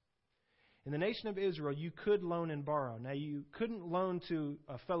debts. In the nation of Israel, you could loan and borrow. Now, you couldn't loan to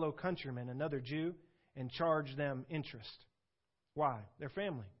a fellow countryman, another Jew, and charge them interest. Why? They're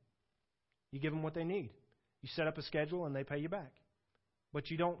family. You give them what they need. You set up a schedule and they pay you back.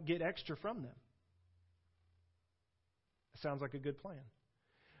 But you don't get extra from them. It sounds like a good plan.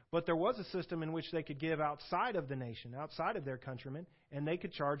 But there was a system in which they could give outside of the nation, outside of their countrymen, and they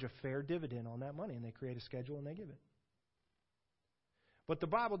could charge a fair dividend on that money. And they create a schedule and they give it. But the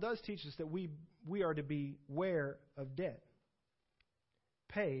Bible does teach us that we are to beware of debt.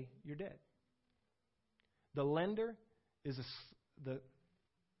 Pay your debt. The lender is the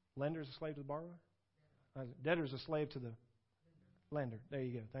lender is a slave to the borrower? Debtor is a slave to the lender. There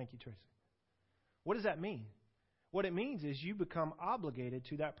you go. Thank you, Tracy. What does that mean? What it means is you become obligated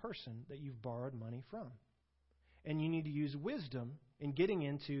to that person that you've borrowed money from. And you need to use wisdom in getting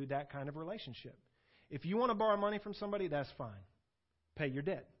into that kind of relationship. If you want to borrow money from somebody, that's fine. Pay your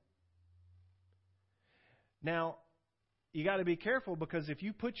debt. Now, you got to be careful, because if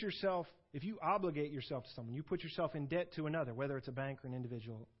you obligate yourself to someone, you put yourself in debt to another, whether it's a bank or an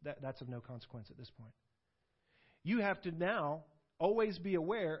individual, that's of no consequence at this point. You have to now always be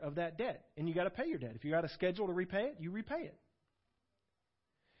aware of that debt, and you got to pay your debt. If you got a schedule to repay it, you repay it.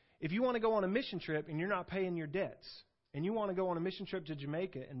 If you want to go on a mission trip and you're not paying your debts, and you want to go on a mission trip to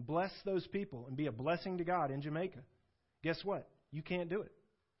Jamaica and bless those people and be a blessing to God in Jamaica, guess what? You can't do it.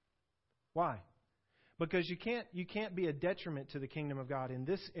 Why? Because you can't be a detriment to the kingdom of God in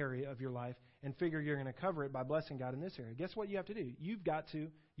this area of your life and figure you're going to cover it by blessing God in this area. Guess what you have to do? You've got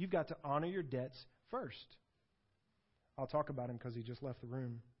to honor your debts first. I'll talk about him because he just left the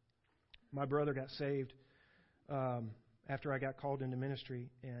room. My brother got saved after I got called into ministry,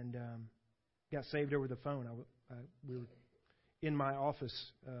 and got saved over the phone. We were in my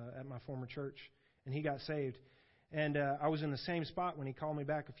office at my former church, and he got saved. And I was in the same spot when he called me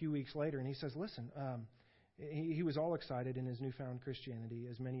back a few weeks later, and he says, listen, he was all excited in his newfound Christianity,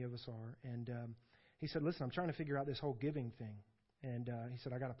 as many of us are. And he said, listen, I'm trying to figure out this whole giving thing. And he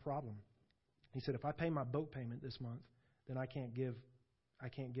said, I got a problem. He said, if I pay my boat payment this month, then I can't give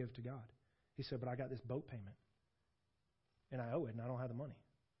to God. He said, but I got this boat payment, and I owe it, and I don't have the money.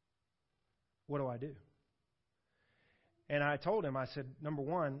 What do I do? And I told him, I said, number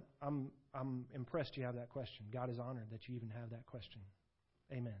one, I'm impressed you have that question. God is honored that you even have that question.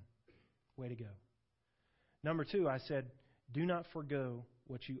 Amen. Way to go. Number two, I said, do not forgo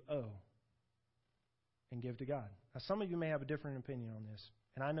what you owe and give to God. Now, some of you may have a different opinion on this,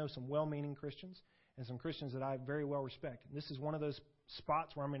 and I know some well-meaning Christians and some Christians that I very well respect. And this is one of those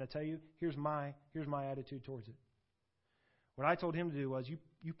spots where I'm going to tell you, here's my attitude towards it. What I told him to do was,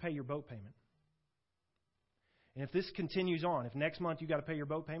 you pay your boat payment. And if this continues on, if next month you got to pay your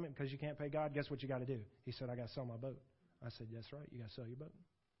boat payment because you can't pay God, guess what you got to do? He said, I got to sell my boat. I said, that's right, you got to sell your boat.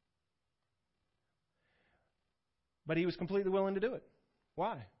 But he was completely willing to do it.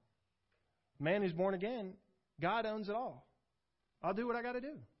 Why? Man who's born again, God owns it all. I'll do what I got to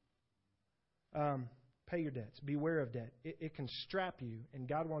do. Pay your debts. Beware of debt. It can strap you, and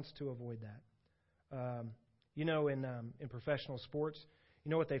God wants to avoid that. In professional sports, you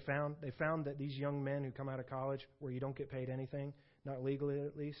know what they found? They found that these young men who come out of college where you don't get paid anything, not legally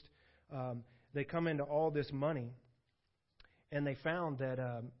at least, they come into all this money, and they found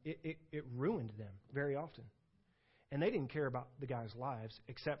that it ruined them very often. And they didn't care about the guys' lives,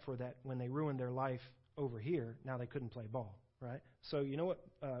 except for that when they ruined their life over here, now they couldn't play ball, right? So you know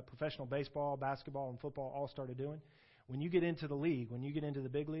what professional baseball, basketball, and football all started doing? When you get into the league, when you get into the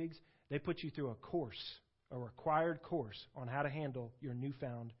big leagues, they put you through a course, a required course on how to handle your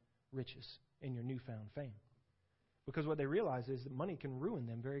newfound riches and your newfound fame. Because what they realize is that money can ruin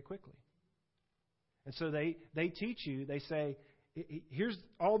them very quickly. And so they teach you, they say, here's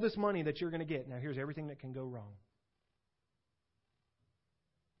all this money that you're going to get. Now here's everything that can go wrong.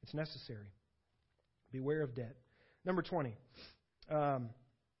 It's necessary. Beware of debt. Number 20, and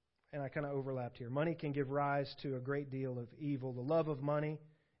I kind of overlapped here. Money can give rise to a great deal of evil. The love of money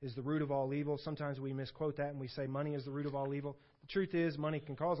is the root of all evil. Sometimes we misquote that and we say money is the root of all evil. The truth is money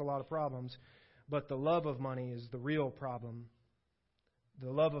can cause a lot of problems, but the love of money is the real problem. The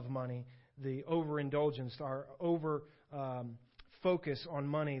love of money the overindulgence, our over focus on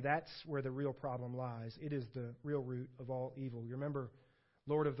money, that's where the real problem lies. It is the real root of all evil. You remember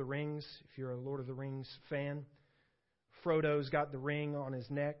Lord of the Rings? If you're a Lord of the Rings fan, Frodo's got the ring on his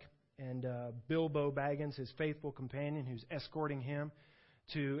neck, and Bilbo Baggins, his faithful companion, who's escorting him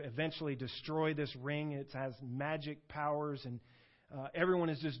to eventually destroy this ring. It has magic powers, and everyone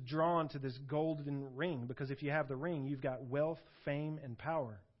is just drawn to this golden ring, because if you have the ring, you've got wealth, fame, and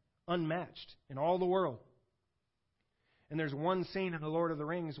power, unmatched in all the world. And there's one scene in The Lord of the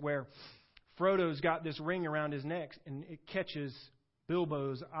Rings where Frodo's got this ring around his neck, and it catches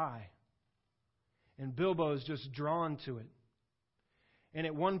Bilbo's eye. And Bilbo's just drawn to it. And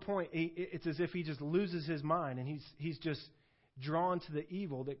at one point, it's as if he just loses his mind, and he's just drawn to the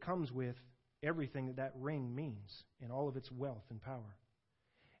evil that comes with everything that ring means and all of its wealth and power.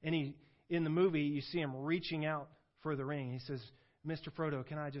 And in the movie, you see him reaching out for the ring. He says, "Mr. Frodo,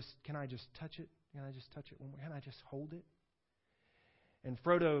 can I just touch it? Can I just touch it? Can I just hold it?" And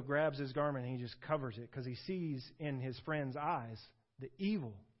Frodo grabs his garment and he just covers it, because he sees in his friend's eyes the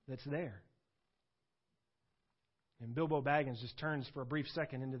evil that's there. And Bilbo Baggins just turns for a brief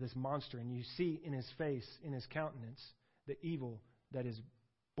second into this monster, and you see in his face, in his countenance, the evil that is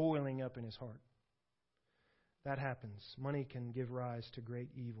boiling up in his heart. That happens. Money can give rise to great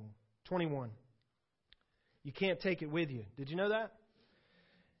evil. 21. You can't take it with you. Did you know that?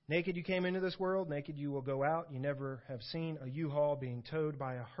 Naked you came into this world, naked you will go out. You never have seen a U-Haul being towed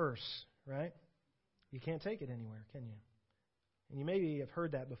by a hearse, right? You can't take it anywhere, can you? And you maybe have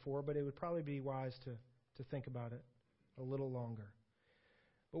heard that before, but it would probably be wise to think about it a little longer.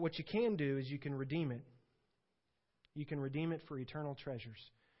 But what you can do is you can redeem it. You can redeem it for eternal treasures.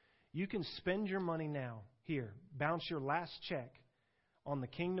 You can spend your money now, here, bounce your last check on the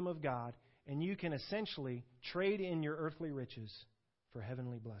kingdom of God, and you can essentially trade in your earthly riches for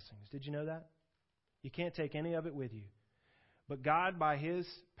heavenly blessings. Did you know that? You can't take any of it with you. But God, by His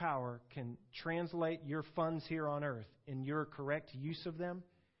power, can translate your funds here on earth in your correct use of them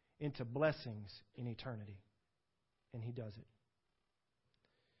into blessings in eternity. And He does it.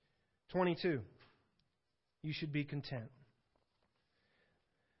 22. You should be content.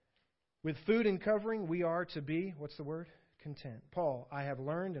 With food and covering, we are to be, what's the word? Content. Paul, I have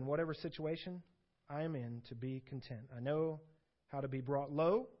learned in whatever situation I am in to be content. I know how to be brought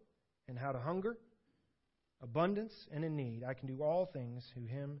low and how to hunger, abundance and in need. I can do all things through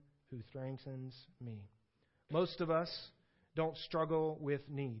Him who strengthens me. Most of us don't struggle with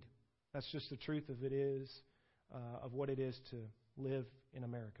need. That's just the truth of of what it is to live in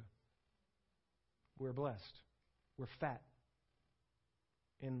America. We're blessed. We're fat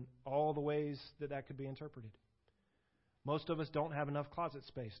in all the ways that could be interpreted. Most of us don't have enough closet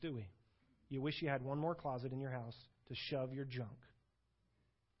space, do we? You wish you had one more closet in your house to shove your junk.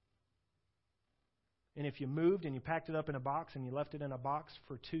 And if you moved and you packed it up in a box and you left it in a box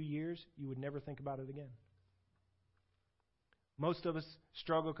for 2 years, you would never think about it again. Most of us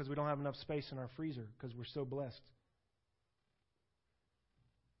struggle because we don't have enough space in our freezer because we're so blessed.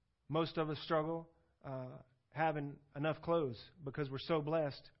 Most of us struggle having enough clothes because we're so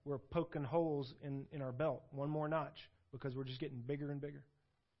blessed we're poking holes in our belt one more notch because we're just getting bigger and bigger.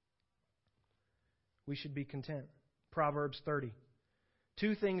 We should be content. Proverbs 30.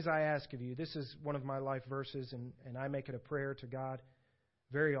 2 things I ask of you. This is one of my life verses, and I make it a prayer to God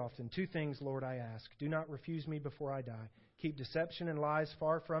very often. 2 things, Lord, I ask. Do not refuse me before I die. Keep deception and lies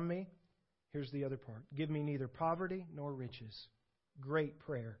far from me. Here's the other part. Give me neither poverty nor riches. Great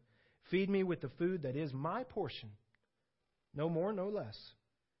prayer. Feed me with the food that is my portion, no more, no less,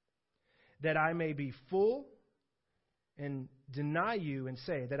 that I may be full and deny you and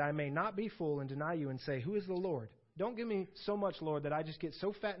say, that I may not be full and deny you and say, who is the Lord? Don't give me so much, Lord, that I just get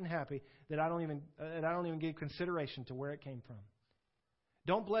so fat and happy that I don't even give consideration to where it came from.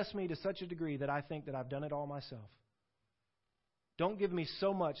 Don't bless me to such a degree that I think that I've done it all myself. Don't give me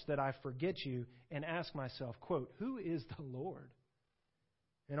so much that I forget you and ask myself, quote, who is the Lord?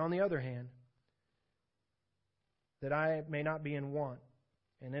 And on the other hand, that I may not be in want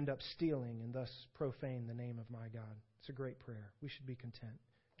and end up stealing and thus profane the name of my God. It's a great prayer. We should be content.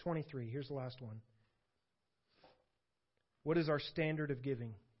 23, here's the last one. What is our standard of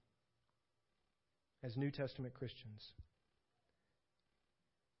giving as New Testament Christians?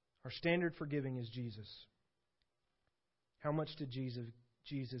 Our standard for giving is Jesus. How much did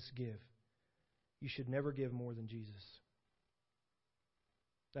Jesus give? You should never give more than Jesus.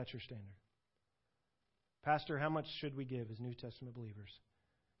 That's your standard. Pastor, how much should we give as New Testament believers?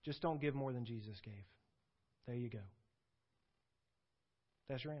 Just don't give more than Jesus gave. There you go.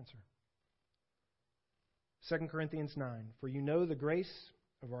 That's your answer. 2 Corinthians 9. For you know the grace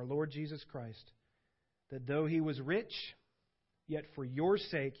of our Lord Jesus Christ, that though he was rich, yet for your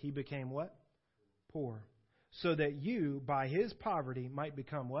sake he became what? Poor. So that you, by his poverty, might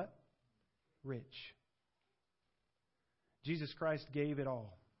become what? Rich. Jesus Christ gave it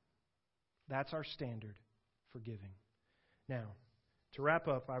all. That's our standard for giving. Now, to wrap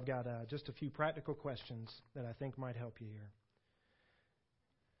up, I've got just a few practical questions that I think might help you here.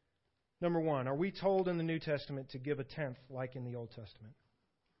 Number one, are we told in the New Testament to give a tenth like in the Old Testament?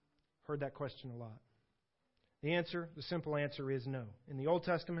 Heard that question a lot. The simple answer is no. In the Old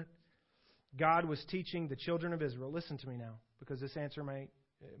Testament, God was teaching the children of Israel. Listen to me now, because this answer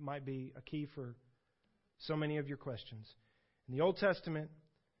might be a key for so many of your questions. In the Old Testament,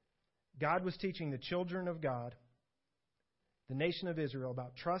 God was teaching the children of God, the nation of Israel,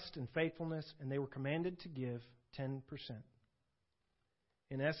 about trust and faithfulness, and they were commanded to give 10%.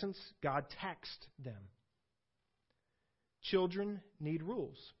 In essence, God taxed them. Children need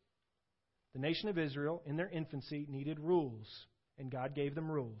rules. The nation of Israel, in their infancy, needed rules, and God gave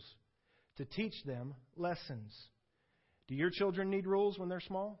them rules to teach them lessons. Do your children need rules when they're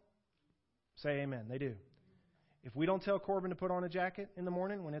small? Say amen. They do. If we don't tell Corbin to put on a jacket in the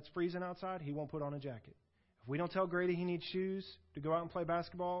morning when it's freezing outside, he won't put on a jacket. If we don't tell Grady he needs shoes to go out and play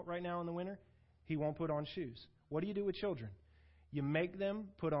basketball right now in the winter, he won't put on shoes. What do you do with children? You make them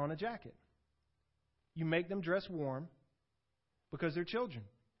put on a jacket. You make them dress warm because they're children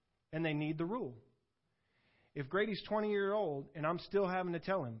and they need the rule. If Grady's 20 years old and I'm still having to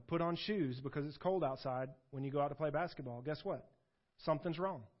tell him, put on shoes because it's cold outside when you go out to play basketball, guess what? Something's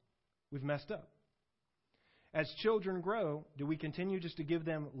wrong. We've messed up. As children grow, do we continue just to give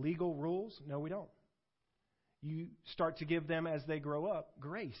them legal rules? No, we don't. You start to give them, as they grow up,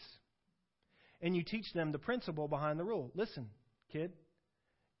 grace. And you teach them the principle behind the rule. Listen, kid,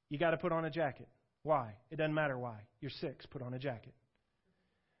 you got to put on a jacket. Why? It doesn't matter why. You're 6, put on a jacket.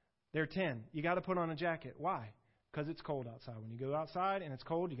 They're 10. You got to put on a jacket. Why? Because it's cold outside. When you go outside and it's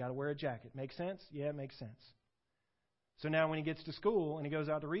cold, you got to wear a jacket. Make sense? Yeah, it makes sense. So now when he gets to school and he goes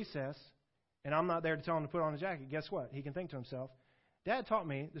out to recess, and I'm not there to tell him to put on a jacket, guess what? He can think to himself, Dad taught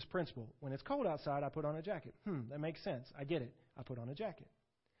me this principle. When it's cold outside, I put on a jacket. That makes sense. I get it. I put on a jacket.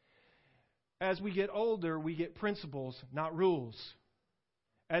 As we get older, we get principles, not rules.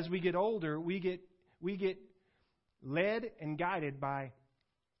 As we get older, we get led and guided by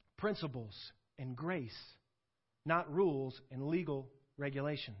principles and grace, not rules and legal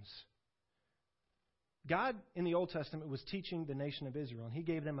regulations. God in the Old Testament was teaching the nation of Israel, and He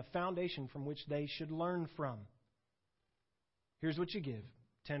gave them a foundation from which they should learn from. Here's what you give,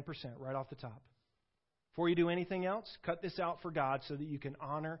 10% right off the top. Before you do anything else, cut this out for God so that you can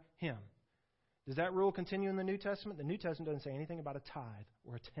honor Him. Does that rule continue in the New Testament? The New Testament doesn't say anything about a tithe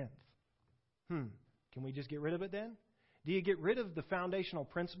or a tenth. Can we just get rid of it then? Do you get rid of the foundational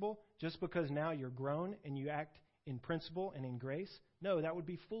principle just because now you're grown and you act in principle and in grace? No, that would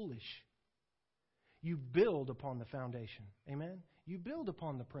be foolish. You build upon the foundation. Amen? You build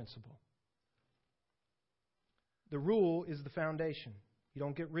upon the principle. The rule is the foundation. You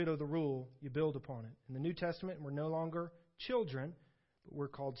don't get rid of the rule, you build upon it. In the New Testament, we're no longer children, but we're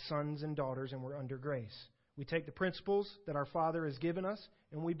called sons and daughters, and we're under grace. We take the principles that our Father has given us,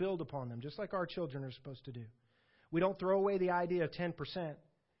 and we build upon them, just like our children are supposed to do. We don't throw away the idea of 10%.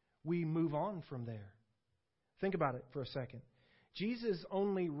 We move on from there. Think about it for a second. Jesus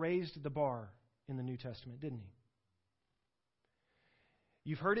only raised the bar in the New Testament, didn't He?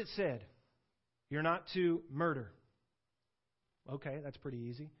 You've heard it said, you're not to murder. Okay, that's pretty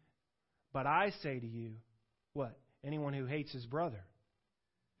easy. But I say to you, what? Anyone who hates his brother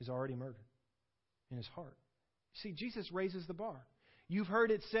is already murdered in his heart. See, Jesus raises the bar. You've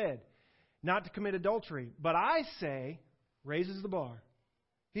heard it said, not to commit adultery. But I say, raises the bar.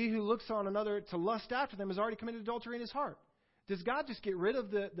 He who looks on another to lust after them has already committed adultery in his heart. Does God just get rid of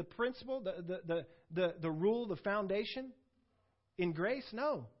the principle, the rule, the foundation in grace?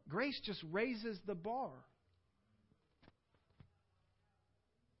 No. Grace just raises the bar.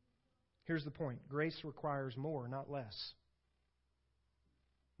 Here's the point. Grace requires more, not less.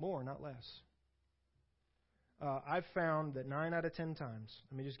 More, not less. I've found that 9 out of 10 times,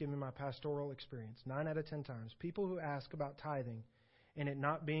 let me just give you my pastoral experience, 9 out of 10 times, people who ask about tithing and it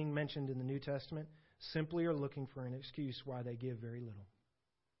not being mentioned in the New Testament simply are looking for an excuse why they give very little.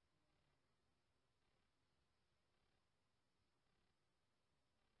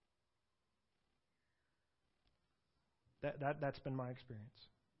 That's been my experience.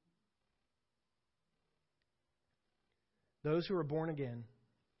 Those who are born again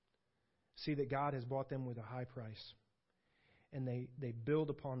see that God has bought them with a high price, and they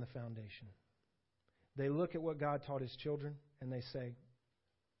build upon the foundation. They look at what God taught His children, and they say,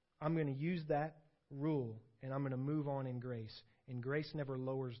 I'm going to use that rule, and I'm going to move on in grace. And grace never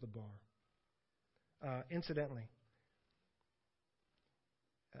lowers the bar. Incidentally,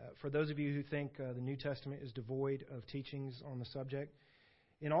 for those of you who think the New Testament is devoid of teachings on the subject,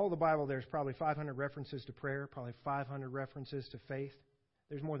 in all the Bible there's probably 500 references to prayer, probably 500 references to faith.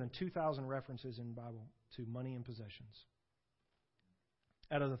 There's more than 2,000 references in the Bible to money and possessions.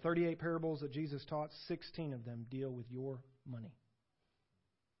 Out of the 38 parables that Jesus taught, 16 of them deal with your money.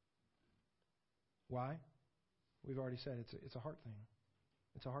 Why? We've already said it's a heart thing.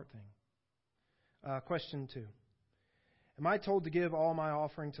 It's a heart thing. Question 2. Am I told to give all my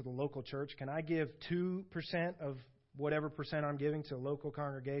offering to the local church? Can I give 2% of whatever percent I'm giving to a local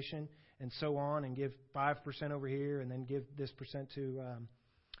congregation and so on, and give 5% over here and then give this percent to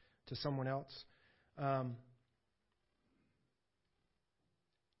someone else?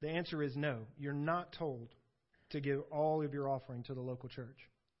 The answer is no. You're not told to give all of your offering to the local church.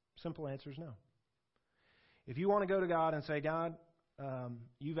 Simple answer is no. If you want to go to God and say, God,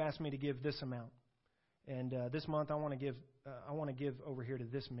 you've asked me to give this amount, and this month I want to give over here to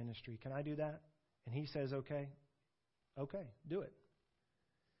this ministry. Can I do that? And He says, okay, do it.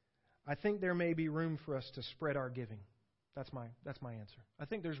 I think there may be room for us to spread our giving. That's my answer. I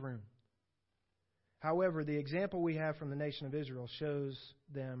think there's room. However, the example we have from the nation of Israel shows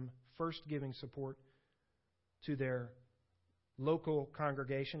them first giving support to their local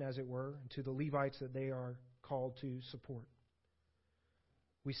congregation, as it were, and to the Levites that they are called to support.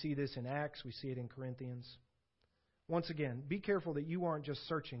 We see this in Acts. We see it in Corinthians. Once again, be careful that you aren't just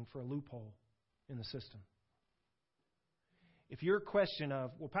searching for a loophole in the system. If your question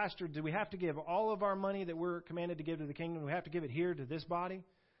of, well, Pastor, do we have to give all of our money that we're commanded to give to the kingdom? Do we have to give it here to this body?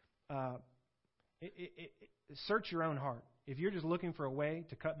 Search your own heart. If you're just looking for a way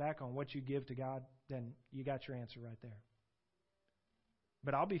to cut back on what you give to God, then you got your answer right there.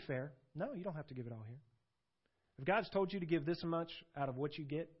 But I'll be fair. No, you don't have to give it all here. If God's told you to give this much out of what you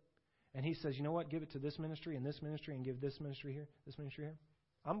get, and He says, you know what, give it to this ministry and give this ministry here,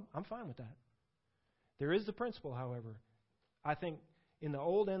 I'm fine with that. There is the principle, however, I think in the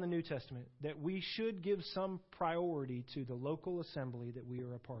Old and the New Testament, that we should give some priority to the local assembly that we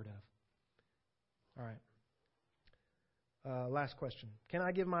are a part of. All right. Last question. Can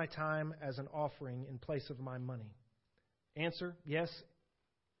I give my time as an offering in place of my money? Answer, yes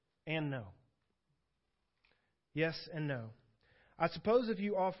and no. Yes and no. I suppose if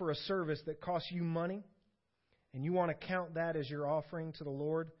you offer a service that costs you money and you want to count that as your offering to the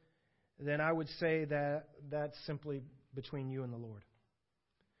Lord, then I would say that that's simply between you and the Lord.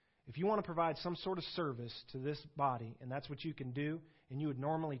 If you want to provide some sort of service to this body, and that's what you can do, and you would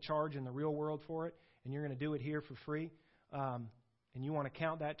normally charge in the real world for it, and you're going to do it here for free, and you want to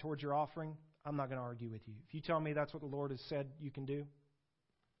count that towards your offering, I'm not going to argue with you. If you tell me that's what the Lord has said you can do,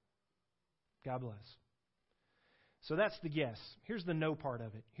 God bless. So that's the yes. Here's the no part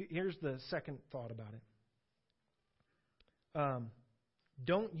of it. Here's the second thought about it.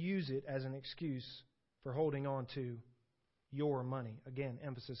 Don't use it as an excuse for holding on to your money. Again,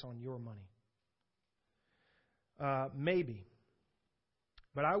 emphasis on your money. Maybe.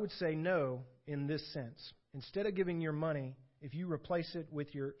 But I would say no in this sense. Instead of giving your money, if you replace it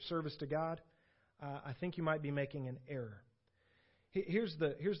with your service to God, I think you might be making an error. Here's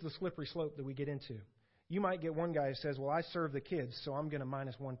the slippery slope that we get into. You might get one guy who says, well, I serve the kids, so I'm going to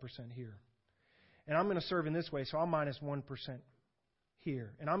minus 1% here. And I'm going to serve in this way, so I'll minus 1%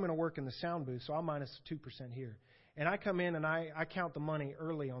 here. And I'm going to work in the sound booth, so I'll minus 2% here. And I come in and I count the money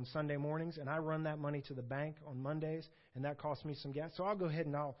early on Sunday mornings, and I run that money to the bank on Mondays, and that costs me some gas. So I'll go ahead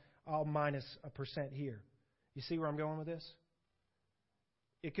and I'll minus 1% here. You see where I'm going with this?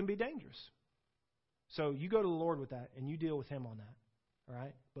 It can be dangerous. So you go to the Lord with that, and you deal with Him on that. All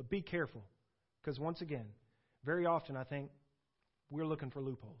right? But be careful. Because once again, very often I think we're looking for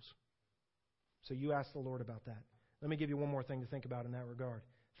loopholes. So you ask the Lord about that. Let me give you one more thing to think about in that regard.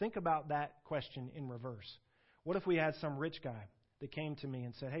 Think about that question in reverse. What if we had some rich guy that came to me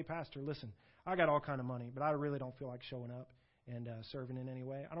and said, hey, Pastor, listen, I got all kind of money, but I really don't feel like showing up and serving in any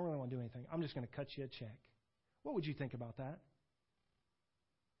way. I don't really want to do anything. I'm just going to cut you a check. What would you think about that?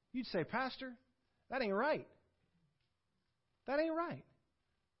 You'd say, Pastor, that ain't right. That ain't right.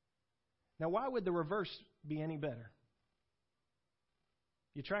 Now, why would the reverse be any better?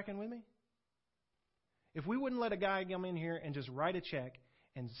 You tracking with me? If we wouldn't let a guy come in here and just write a check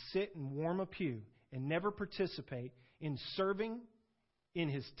and sit and warm a pew and never participate in serving in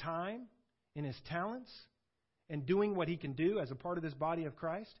his time, in his talents, and doing what he can do as a part of this body of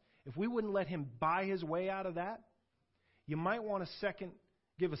Christ, if we wouldn't let him buy his way out of that, you might want to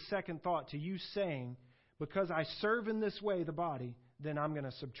give a second thought to you saying, because I serve in this way the body, then I'm going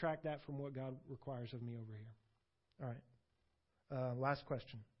to subtract that from what God requires of me over here. All right. Last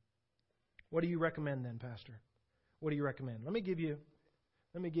question. What do you recommend then, Pastor? What do you recommend? Let me give you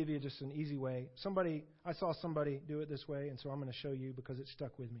just an easy way. I saw somebody do it this way, and so I'm going to show you because it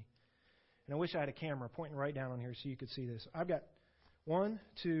stuck with me. And I wish I had a camera pointing right down on here so you could see this. I've got 1,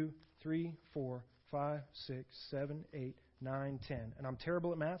 2, 3, 4, 5, 6, 7, 8, 9, 10. And I'm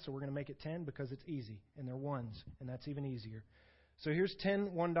terrible at math, so we're going to make it 10 because it's easy. And they're ones, and that's even easier. So here's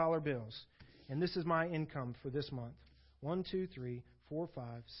 10 $1 bills. And this is my income for this month. 1, 2, 3, 4, 5,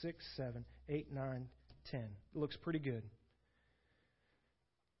 6, 7, 8, 9, 10. It looks pretty good.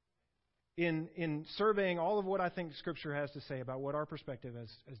 In surveying all of what I think Scripture has to say about what our perspective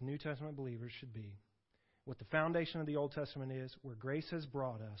as New Testament believers should be, what the foundation of the Old Testament is, where grace has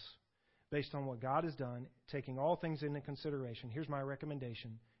brought us, based on what God has done, taking all things into consideration, here's my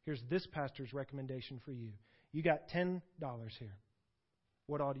recommendation. Here's this pastor's recommendation for you. You got $10 here.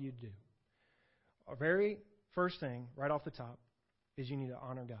 What ought you do? Our very first thing, right off the top, is you need to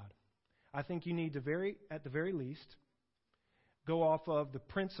honor God. I think you need to, at the very least, go off of the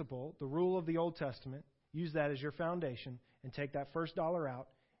principle, the rule of the Old Testament, use that as your foundation, and take that first dollar out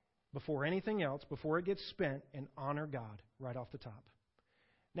before anything else, before it gets spent, and honor God right off the top.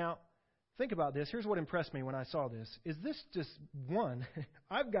 Now, think about this. Here's what impressed me when I saw this. Is this just one?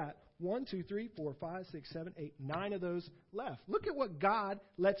 I've got 1, 2, 3, 4, 5, 6, 7, 8, 9 of those left. Look at what God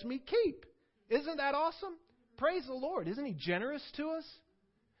lets me keep. Isn't that awesome? Praise the Lord. Isn't He generous to us?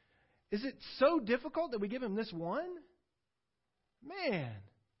 Is it so difficult that we give Him this one? Man,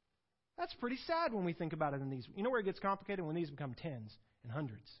 that's pretty sad when we think about it in these. You know where it gets complicated? When these become tens and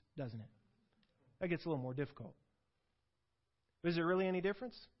hundreds, doesn't it? That gets a little more difficult. Is there really any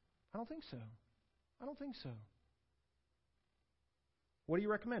difference? I don't think so. I don't think so. What do you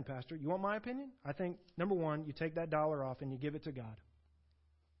recommend, Pastor? You want my opinion? I think, number one, you take that dollar off and you give it to God.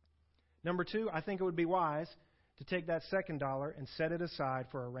 Number two, I think it would be wise to take that second dollar and set it aside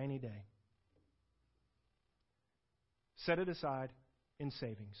for a rainy day. Set it aside in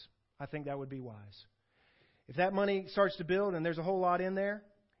savings. I think that would be wise. If that money starts to build and there's a whole lot in there,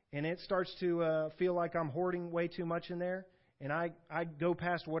 and it starts to feel like I'm hoarding way too much in there, and I go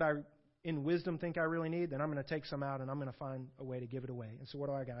past what I, in wisdom, think I really need, then I'm going to take some out and I'm going to find a way to give it away. And so what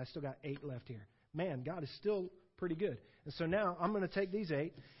do I got? I still got 8 left here. Man, God is still pretty good. And so now I'm going to take these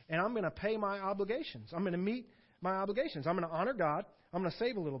 8 and I'm going to pay my obligations. I'm going to meet my obligations. I'm going to honor God. I'm going to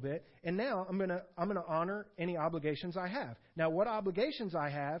save a little bit, and now I'm going to honor any obligations I have. Now, what obligations I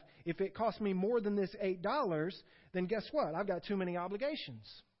have, if it costs me more than this $8, then guess what? I've got too many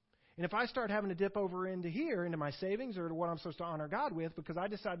obligations. And if I start having to dip over into here, into my savings, or to what I'm supposed to honor God with, because I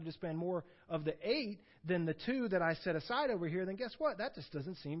decided to spend more of the 8 than the 2 that I set aside over here, then guess what? That just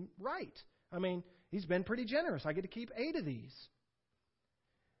doesn't seem right. I mean, He's been pretty generous. I get to keep 8 of these.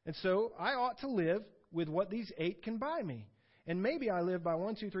 And so I ought to live with what these 8 can buy me. And maybe I live by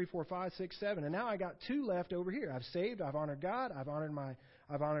 1, 2, 3, 4, 5, 6, 7, and now I got 2 left over here. I've saved, I've honored God, I've honored my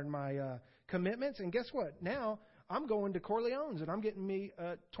commitments, and guess what? Now I'm going to Corleone's and I'm getting me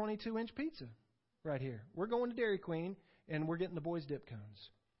a 22-inch pizza right here. We're going to Dairy Queen and we're getting the boys' dip cones.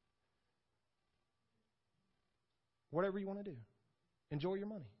 Whatever you want to do, enjoy your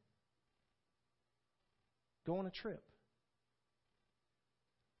money. Go on a trip.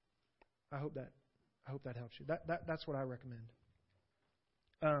 I hope that helps you. That's what I recommend.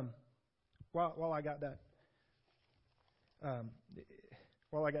 While I got that,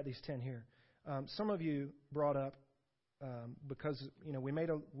 while I got these 10 here, some of you brought up because we made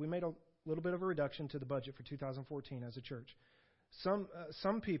a little bit of a reduction to the budget for 2014 as a church.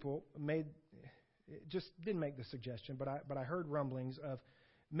 Some people just didn't make the suggestion, but I heard rumblings of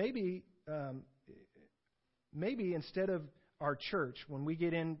maybe instead of our church, when we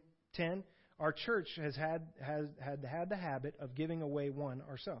get in 10, our church has had the habit of giving away 1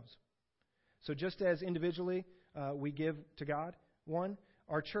 ourselves. So just as individually we give to God 1,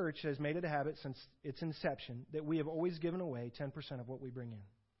 our church has made it a habit since its inception that we have always given away 10% of what we bring in.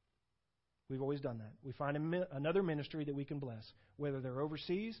 We've always done that. We find another ministry that we can bless, whether they're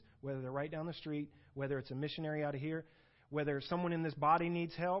overseas, whether they're right down the street, whether it's a missionary out of here, whether someone in this body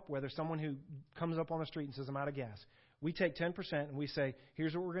needs help, whether someone who comes up on the street and says, I'm out of gas. We take 10% and we say,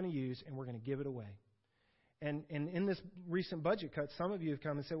 here's what we're going to use, and we're going to give it away. And in this recent budget cut, some of you have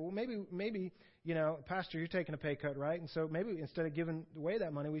come and said, well, maybe Pastor, you're taking a pay cut, right? And so maybe instead of giving away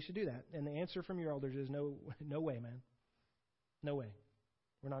that money, we should do that. And the answer from your elders is no way, man. No way.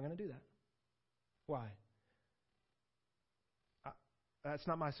 We're not going to do that. Why? That's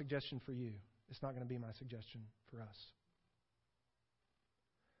not my suggestion for you. It's not going to be my suggestion for us.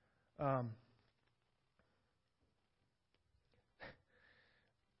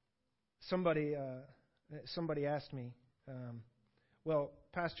 somebody asked me, well,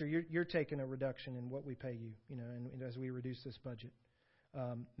 Pastor, you're taking a reduction in what we pay you, and as we reduce this budget.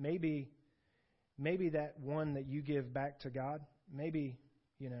 Maybe that one that you give back to God, maybe,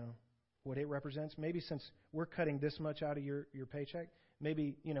 what it represents, maybe since we're cutting this much out of your paycheck,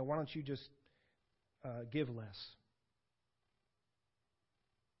 maybe, why don't you just give less?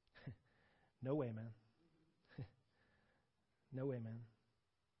 No way, man. No way, man.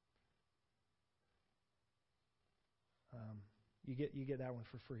 You get that one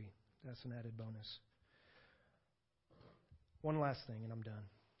for free. That's an added bonus. One last thing, and I'm done.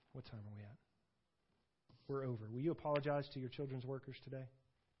 What time are we at? We're over. Will you apologize to your children's workers today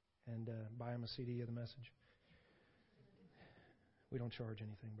and buy them a CD of the message? We don't charge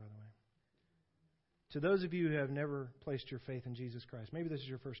anything, by the way. To those of you who have never placed your faith in Jesus Christ, maybe this is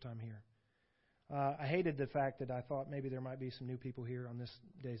your first time here. I hated the fact that I thought maybe there might be some new people here on this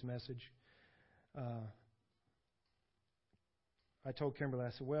day's message. I told Kimberly,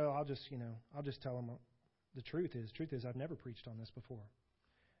 I said, well, I'll just tell them the truth is I've never preached on this before.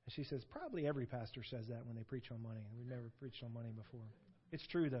 And she says, probably every pastor says that when they preach on money. We've never preached on money before. It's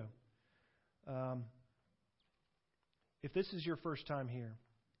true, though. If this is your first time here,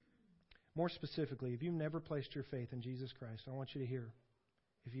 more specifically, if you've never placed your faith in Jesus Christ, I want you to hear.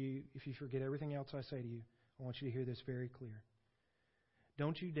 If you forget everything else I say to you, I want you to hear this very clear.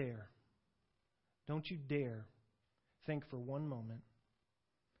 Don't you dare think for one moment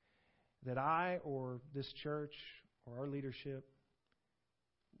that I or this church or our leadership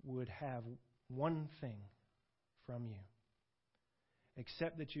would have one thing from you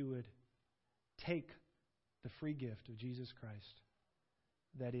except that you would take the free gift of Jesus Christ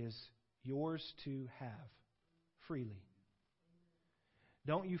that is yours to have freely.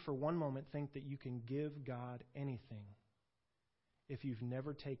 Don't you for one moment think that you can give God anything if you've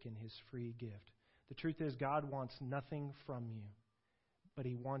never taken His free gift. The truth is, God wants nothing from you, but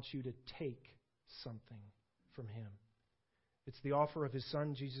He wants you to take something from Him. It's the offer of His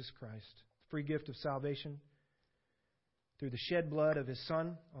Son, Jesus Christ, the free gift of salvation through the shed blood of His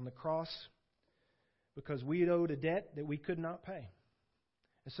Son on the cross because we owed a debt that we could not pay.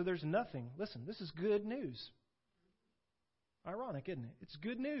 And so there's nothing. Listen, this is good news. Ironic, isn't it? It's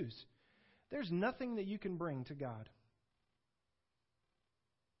good news. There's nothing that you can bring to God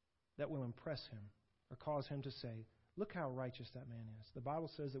that will impress Him or cause Him to say, look how righteous that man is. The Bible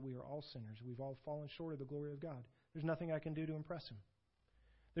says that we are all sinners. We've all fallen short of the glory of God. There's nothing I can do to impress Him.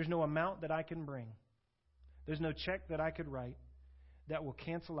 There's no amount that I can bring. There's no check that I could write that will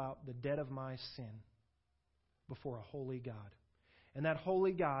cancel out the debt of my sin before a holy God. And that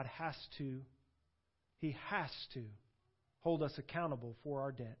holy God has to hold us accountable for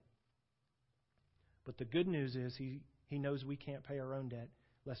our debt. But the good news is He knows we can't pay our own debt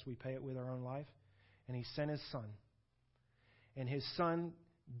lest we pay it with our own life. And He sent His Son. And His Son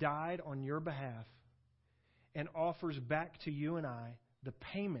died on your behalf and offers back to you and I the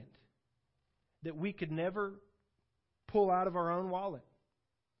payment that we could never pull out of our own wallet.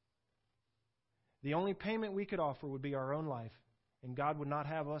 The only payment we could offer would be our own life. And God would not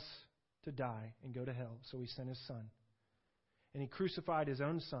have us to die and go to hell. So He sent His Son. And He crucified His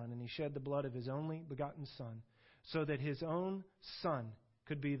own Son, and He shed the blood of His only begotten Son, so that His own Son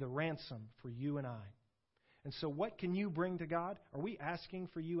could be the ransom for you and I. And so what can you bring to God? Are we asking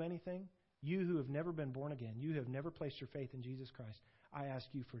for you anything? You who have never been born again, you who have never placed your faith in Jesus Christ, I ask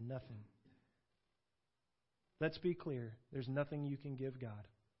you for nothing. Let's be clear. There's nothing you can give God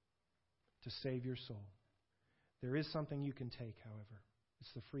to save your soul. There is something you can take, however.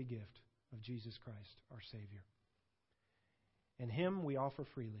 It's the free gift of Jesus Christ, our Savior. And Him we offer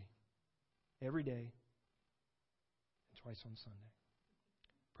freely, every day, and twice on Sunday.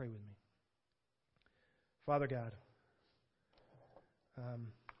 Pray with me. Father God,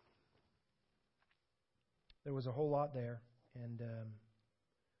 there was a whole lot there, and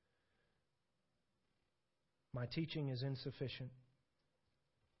my teaching is insufficient.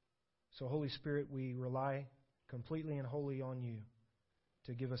 So, Holy Spirit, we rely completely and wholly on You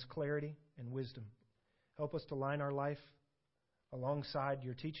to give us clarity and wisdom. Help us to line our life alongside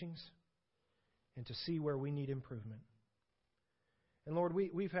Your teachings and to see where we need improvement. And Lord,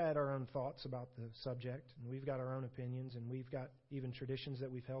 we've had our own thoughts about the subject, and we've got our own opinions, and we've got even traditions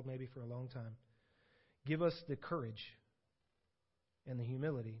that we've held maybe for a long time. Give us the courage and the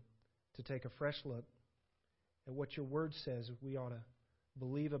humility to take a fresh look at what Your Word says we ought to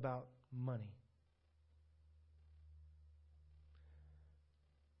believe about money.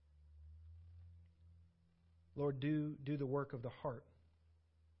 Lord, do the work of the heart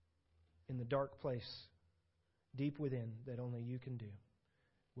in the dark place deep within that only You can do.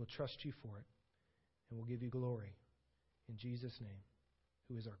 We'll trust you for it, and we'll give you glory. In Jesus' name,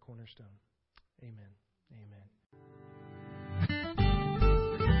 who is our cornerstone. Amen. Amen.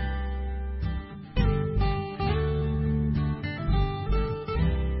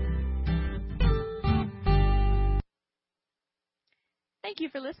 Thank you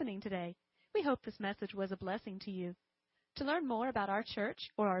for listening today. We hope this message was a blessing to you. To learn more about our church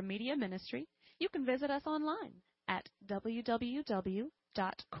or our media ministry, you can visit us online at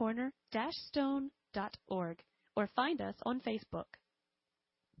www.corner-stone.org or find us on Facebook.